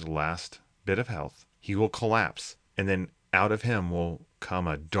down to his last bit of health, he will collapse. And then out of him will come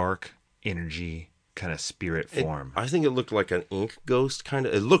a dark energy kind of spirit form. I think it looked like an ink ghost kind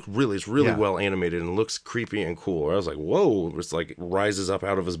of. It's really well animated and looks creepy and cool. I was like, whoa! It's like rises up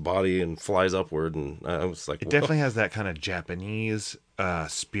out of his body and flies upward, and I was like, it definitely has that kind of Japanese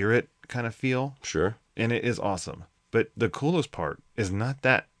spirit kind of feel. Sure. And it is awesome. But the coolest part is not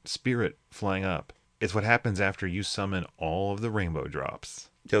that spirit flying up. It's what happens after you summon all of the rainbow drops.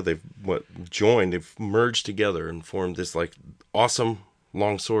 Yeah, they've merged together and formed this like awesome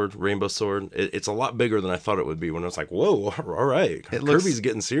longsword, rainbow sword. It's a lot bigger than I thought it would be when I was like, whoa, all right. Kirby's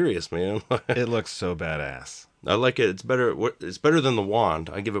getting serious, man. It looks so badass. I like it. It's better than the wand.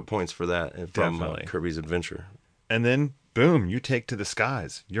 I give it points for that from Kirby's Adventure. And then, boom, you take to the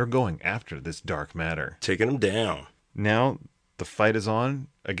skies. You're going after this dark matter. Taking him down. Now, the fight is on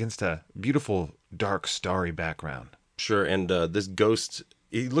against a beautiful, dark, starry background. Sure, and this ghost,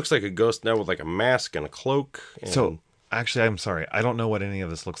 he looks like a ghost now with like a mask and a cloak. So, actually, I'm sorry. I don't know what any of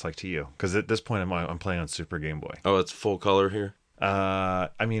this looks like to you. Because at this point, I'm playing on Super Game Boy. Oh, it's full color here? I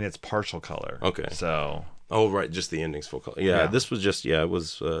mean, it's partial color. Okay. So... Oh, right, just the ending's full color. Yeah, this was just, it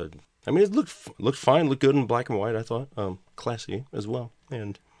was... I mean, it looked fine, looked good in black and white, I thought. Classy as well.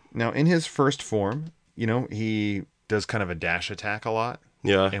 And now, in his first form, he does kind of a dash attack a lot.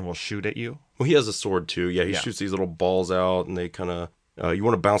 Yeah. And will shoot at you. Well, he has a sword, too. Yeah, he shoots these little balls out, and they kind of... you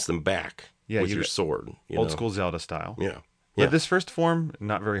want to bounce them back with your sword. Old school Zelda style. Yeah. But this first form,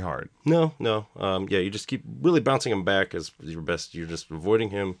 not very hard. No. You just keep really bouncing him back as your best. You're just avoiding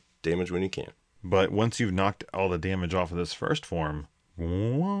him, damage when you can. But once you've knocked all the damage off of this first form,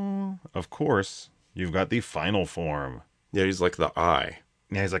 of course, you've got the final form. Yeah, he's like the eye.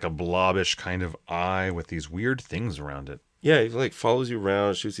 Yeah, he's like a blobbish kind of eye with these weird things around it. Yeah, he like follows you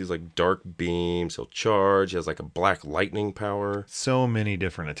around, shoots these like dark beams. He'll charge. He has like a black lightning power. So many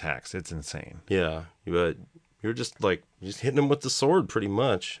different attacks. It's insane. Yeah, but you're just hitting him with the sword pretty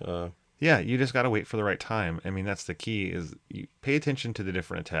much. Yeah, you just got to wait for the right time. I mean, that's the key is you pay attention to the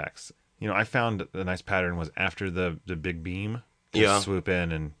different attacks. I found the nice pattern was after the big beam. Just swoop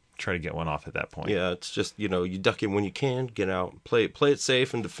in and try to get one off at that point. Yeah, it's just, you duck in when you can, get out, play it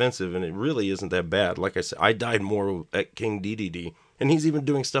safe and defensive, and it really isn't that bad. Like I said, I died more at King Dedede, and he's even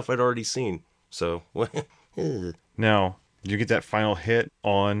doing stuff I'd already seen. So, now, you get that final hit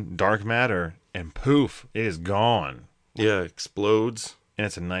on Dark Matter, and poof, it is gone. Yeah, explodes. And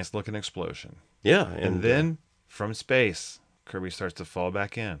it's a nice looking explosion. Yeah. And then, from space, Kirby starts to fall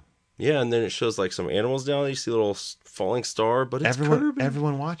back in. Yeah, and then it shows like some animals down there. You see a little falling star, but it's Kirby.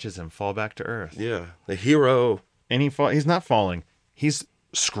 Everyone watches him fall back to Earth. Yeah, the hero. And he's not falling. He's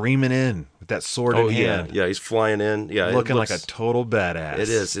screaming in with that sword in hand. Yeah, he's flying in. Yeah, looking like a total badass. It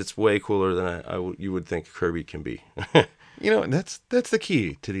is. It's way cooler than you would think Kirby can be. That's the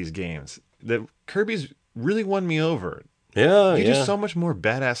key to these games. That Kirby's really won me over. Yeah, you do so much more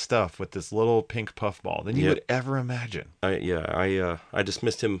badass stuff with this little pink puffball than you would ever imagine. I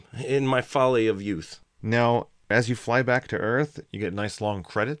dismissed him in my folly of youth. Now, as you fly back to Earth, you get nice long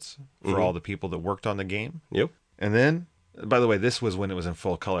credits for all the people that worked on the game. Yep. And then, by the way, this was when it was in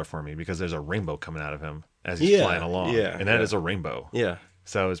full color for me because there's a rainbow coming out of him as he's flying along. Yeah, and that is a rainbow. Yeah.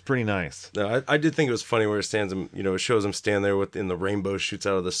 So it's pretty nice. No, I did think it was funny where it stands him, it shows him stand there in the rainbow shoots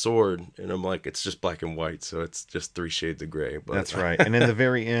out of the sword. And I'm like, it's just black and white. So it's just 3 shades of gray. But that's right. And in the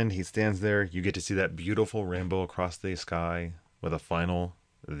very end, he stands there. You get to see that beautiful rainbow across the sky with a final,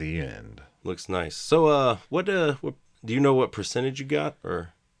 the end. Looks nice. So, what do you know what percentage you got?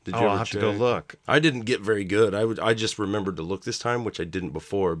 Or did you ever I'll have to go look. I didn't get very good. I just remembered to look this time, which I didn't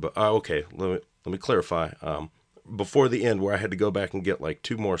before. But, okay, let me clarify. Before the end where I had to go back and get like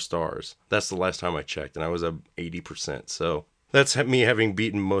 2 more stars. That's the last time I checked, and I was at 80%. So that's me having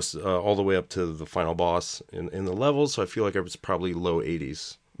beaten most all the way up to the final boss in the levels. So I feel like I was probably low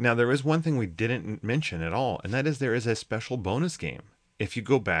 80s. Now, there is one thing we didn't mention at all, and that is there is a special bonus game if you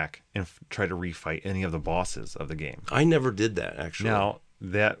go back and try to refight any of the bosses of the game. I never did that, actually. Now,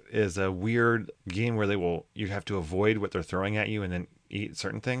 that is a weird game where you have to avoid what they're throwing at you and then eat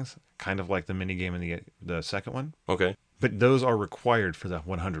certain things, kind of like the mini game in the second one. Okay. But those are required for the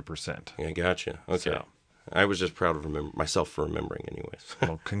 100%. Yeah, gotcha. Okay. So, I was just proud of myself for remembering anyways.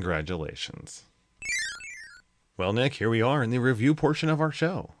 Well, congratulations. Well, Nick, here we are in the review portion of our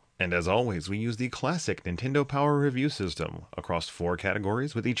show. And as always, we use the classic Nintendo Power Review system across 4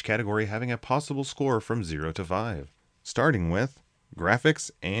 categories, with each category having a possible score from 0 to 5. Starting with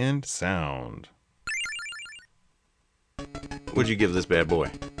graphics, and sound. What'd you give this bad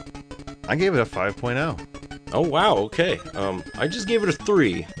boy? I gave it a 5.0. Oh wow, okay. I just gave it a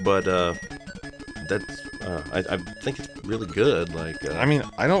 3, but that's I think it's really good. Like, I mean,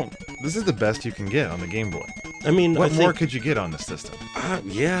 this is the best you can get on the Game Boy. I mean, What more could you get on this system?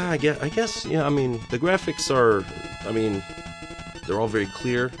 Yeah, I guess, yeah. I mean, the graphics are, I mean, they're all very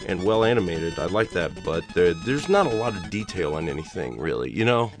clear and well animated. I like that, but there's not a lot of detail on anything really, you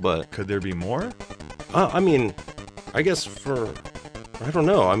know. But Could there be more? I mean, I guess I don't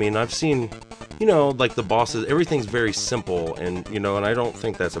know. I mean, I've seen, you know, like the bosses. Everything's very simple, and you know, and I don't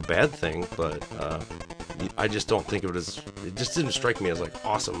think that's a bad thing, but I just don't think of it as. It just didn't strike me as like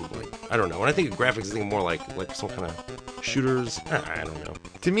awesome. Like, I don't know. When I think of graphics, I think more like some kind of shooters. I don't know.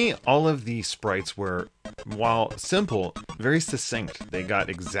 To me, all of the sprites were, while simple, very succinct. They got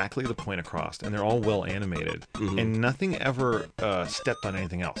exactly the point across, and they're all well animated. And nothing ever stepped on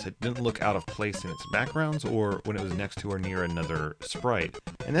anything else. It didn't look out of place in its backgrounds or when it was next to or near another sprite.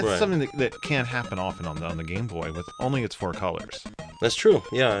 And that's Right. something that can't happen often on the Game Boy with only its 4 colors. That's true.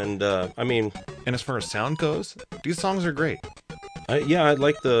 Yeah, and I mean, And as far as sound goes, these songs are great. I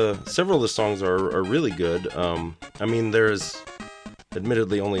like several of the songs are really good. I mean, there's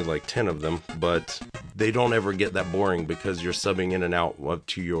admittedly only like 10 of them, but they don't ever get that boring because you're subbing in and out up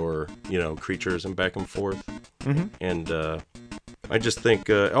to your, you know, creatures and back and forth. And I just think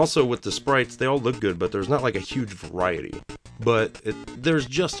also with the sprites, they all look good, but there's not like a huge variety. But there's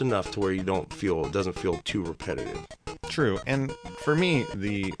just enough to where it doesn't feel too repetitive. True, and for me,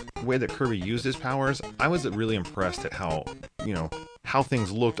 the way that Kirby used his powers, I was really impressed at how things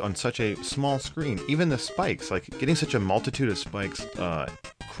looked on such a small screen. Even the spikes, like getting such a multitude of spikes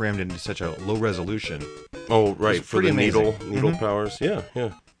crammed into such a low resolution. Oh, right, for pretty the amazing. needle powers. Yeah.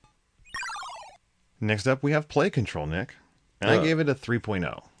 Next up, we have Play Control, Nick. And I gave it a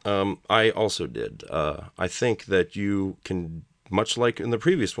 3.0. I also did. I think that you can, much like in the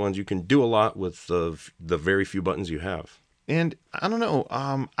previous ones, you can do a lot with the very few buttons you have. And I don't know,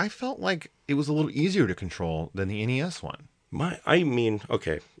 I felt like it was a little easier to control than the NES one. I mean,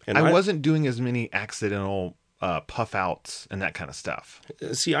 okay. And I wasn't doing as many accidental puff outs and that kind of stuff.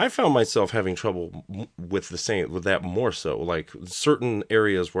 See, I found myself having trouble with that more so. Like certain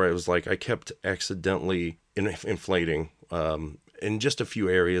areas where I was like, I kept accidentally inflating in just a few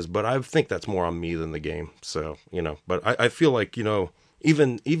areas, but I think that's more on me than the game. So, you know, but I feel like, you know,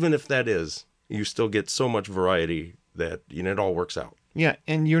 even if that is, you still get so much variety that, you know, it all works out. Yeah,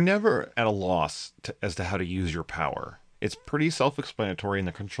 and you're never at a loss as to how to use your power. It's pretty self-explanatory, and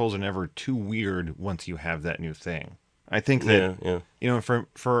the controls are never too weird once you have that new thing. I think that, you know,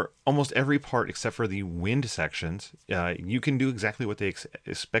 for almost every part except for the wind sections, you can do exactly what they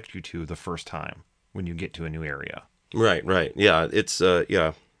expect you to the first time when you get to a new area. Right. Yeah, it's,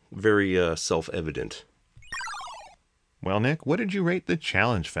 very self-evident. Well, Nick, what did you rate the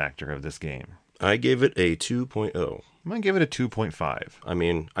challenge factor of this game? I gave it a 2.0. I'm going to give it a 2.5. I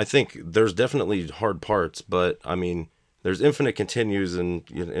mean, I think there's definitely hard parts, but I mean, there's infinite continues, and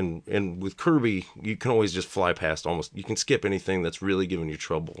with Kirby, you can always just fly past almost. You can skip anything that's really giving you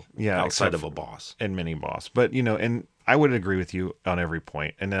trouble. Yeah, outside of a boss and mini boss. But you know, and I would agree with you on every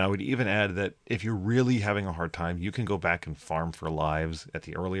point. And then I would even add that if you're really having a hard time, you can go back and farm for lives at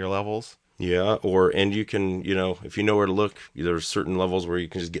the earlier levels. Yeah, and you can, you know, if you know where to look, there's certain levels where you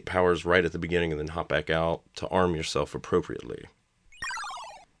can just get powers right at the beginning and then hop back out to arm yourself appropriately.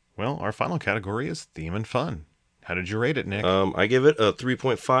 Well, our final category is theme and fun. How did you rate it, Nick? I give it a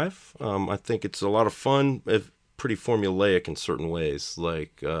 3.5. I think it's a lot of fun, pretty formulaic in certain ways,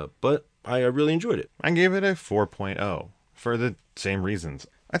 but I really enjoyed it. I gave it a 4.0 for the same reasons.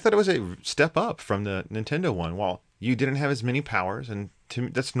 I thought it was a step up from the Nintendo one. While you didn't have as many powers, and to me,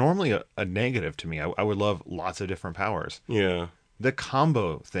 that's normally a negative to me. I would love lots of different powers. Yeah. The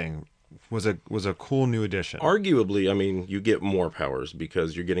combo thing was a cool new addition. Arguably, I mean, you get more powers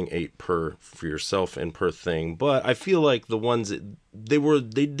because you're getting 8 per for yourself and per thing. But I feel like the ones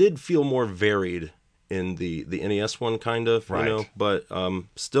they did feel more varied in the NES one, kind of, right. You know. But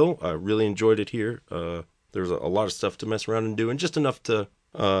still, I really enjoyed it here. There's a lot of stuff to mess around and do, and just enough to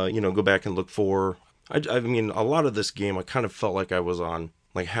go back and look for. I mean, a lot of this game, I kind of felt like I was on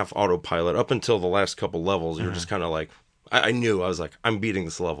like half autopilot up until the last couple levels. You're just kind of like. I knew, I was like, I'm beating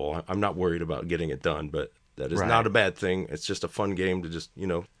this level. I'm not worried about getting it done, but that is not a bad thing. It's just a fun game to just,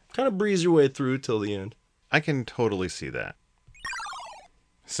 kind of breeze your way through till the end. I can totally see that.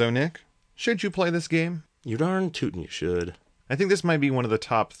 So, Nick, should you play this game? You darn tootin' you should. I think this might be one of the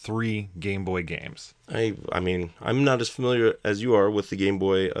top 3 Game Boy games. I mean, I'm not as familiar as you are with the Game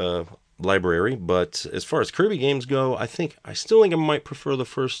Boy library. But as far as Kirby games go, I still think I might prefer the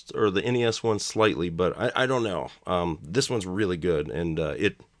first or the NES one slightly, but I don't know. This one's really good, and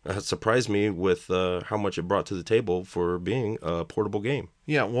it surprised me with how much it brought to the table for being a portable game.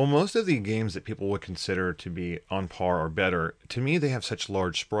 Yeah, well, most of the games that people would consider to be on par or better, to me, they have such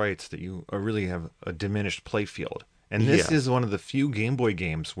large sprites that you really have a diminished play field. And this Yeah. is one of the few Game Boy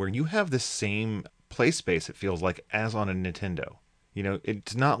games where you have the same play space, it feels like, as on a Nintendo. You know,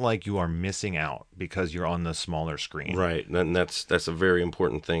 it's not like you are missing out because you're on the smaller screen. Right, and that's a very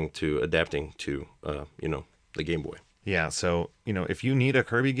important thing to adapting to, the Game Boy. Yeah, so, if you need a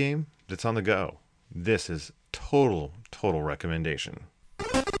Kirby game that's on the go, this is total recommendation.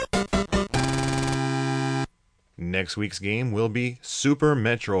 Next week's game will be Super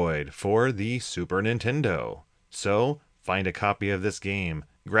Metroid for the Super Nintendo. So, find a copy of this game,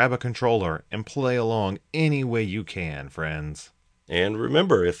 grab a controller, and play along any way you can, friends. And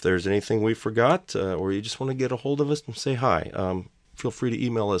remember, if there's anything we forgot, or you just want to get a hold of us and say hi, feel free to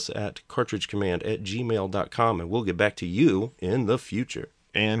email us at cartridgecommand@gmail.com, and we'll get back to you in the future.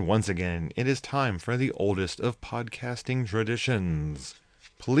 And once again, it is time for the oldest of podcasting traditions.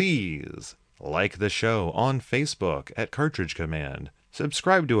 Please like the show on Facebook at Cartridge Command.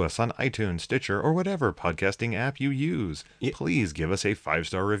 Subscribe to us on iTunes, Stitcher, or whatever podcasting app you use. Yeah. Please give us a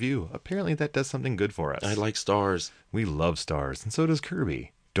 5-star review. Apparently that does something good for us. I like stars. We love stars, and so does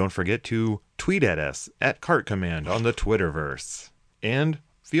Kirby. Don't forget to tweet at us at Cart Command on the Twitterverse. And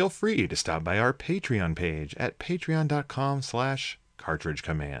feel free to stop by our Patreon page at patreon.com/Cartridge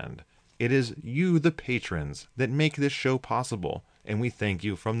Command. It is you, the patrons, that make this show possible, and we thank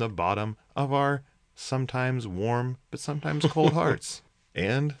you from the bottom of our sometimes warm but sometimes cold hearts.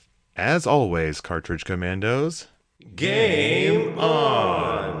 And, as always, Cartridge Commandos, Game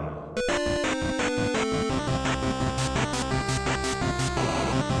on!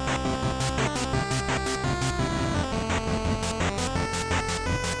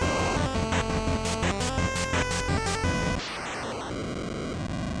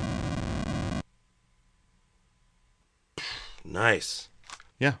 Nice.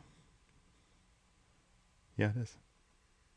 yeah. Yeah, it is.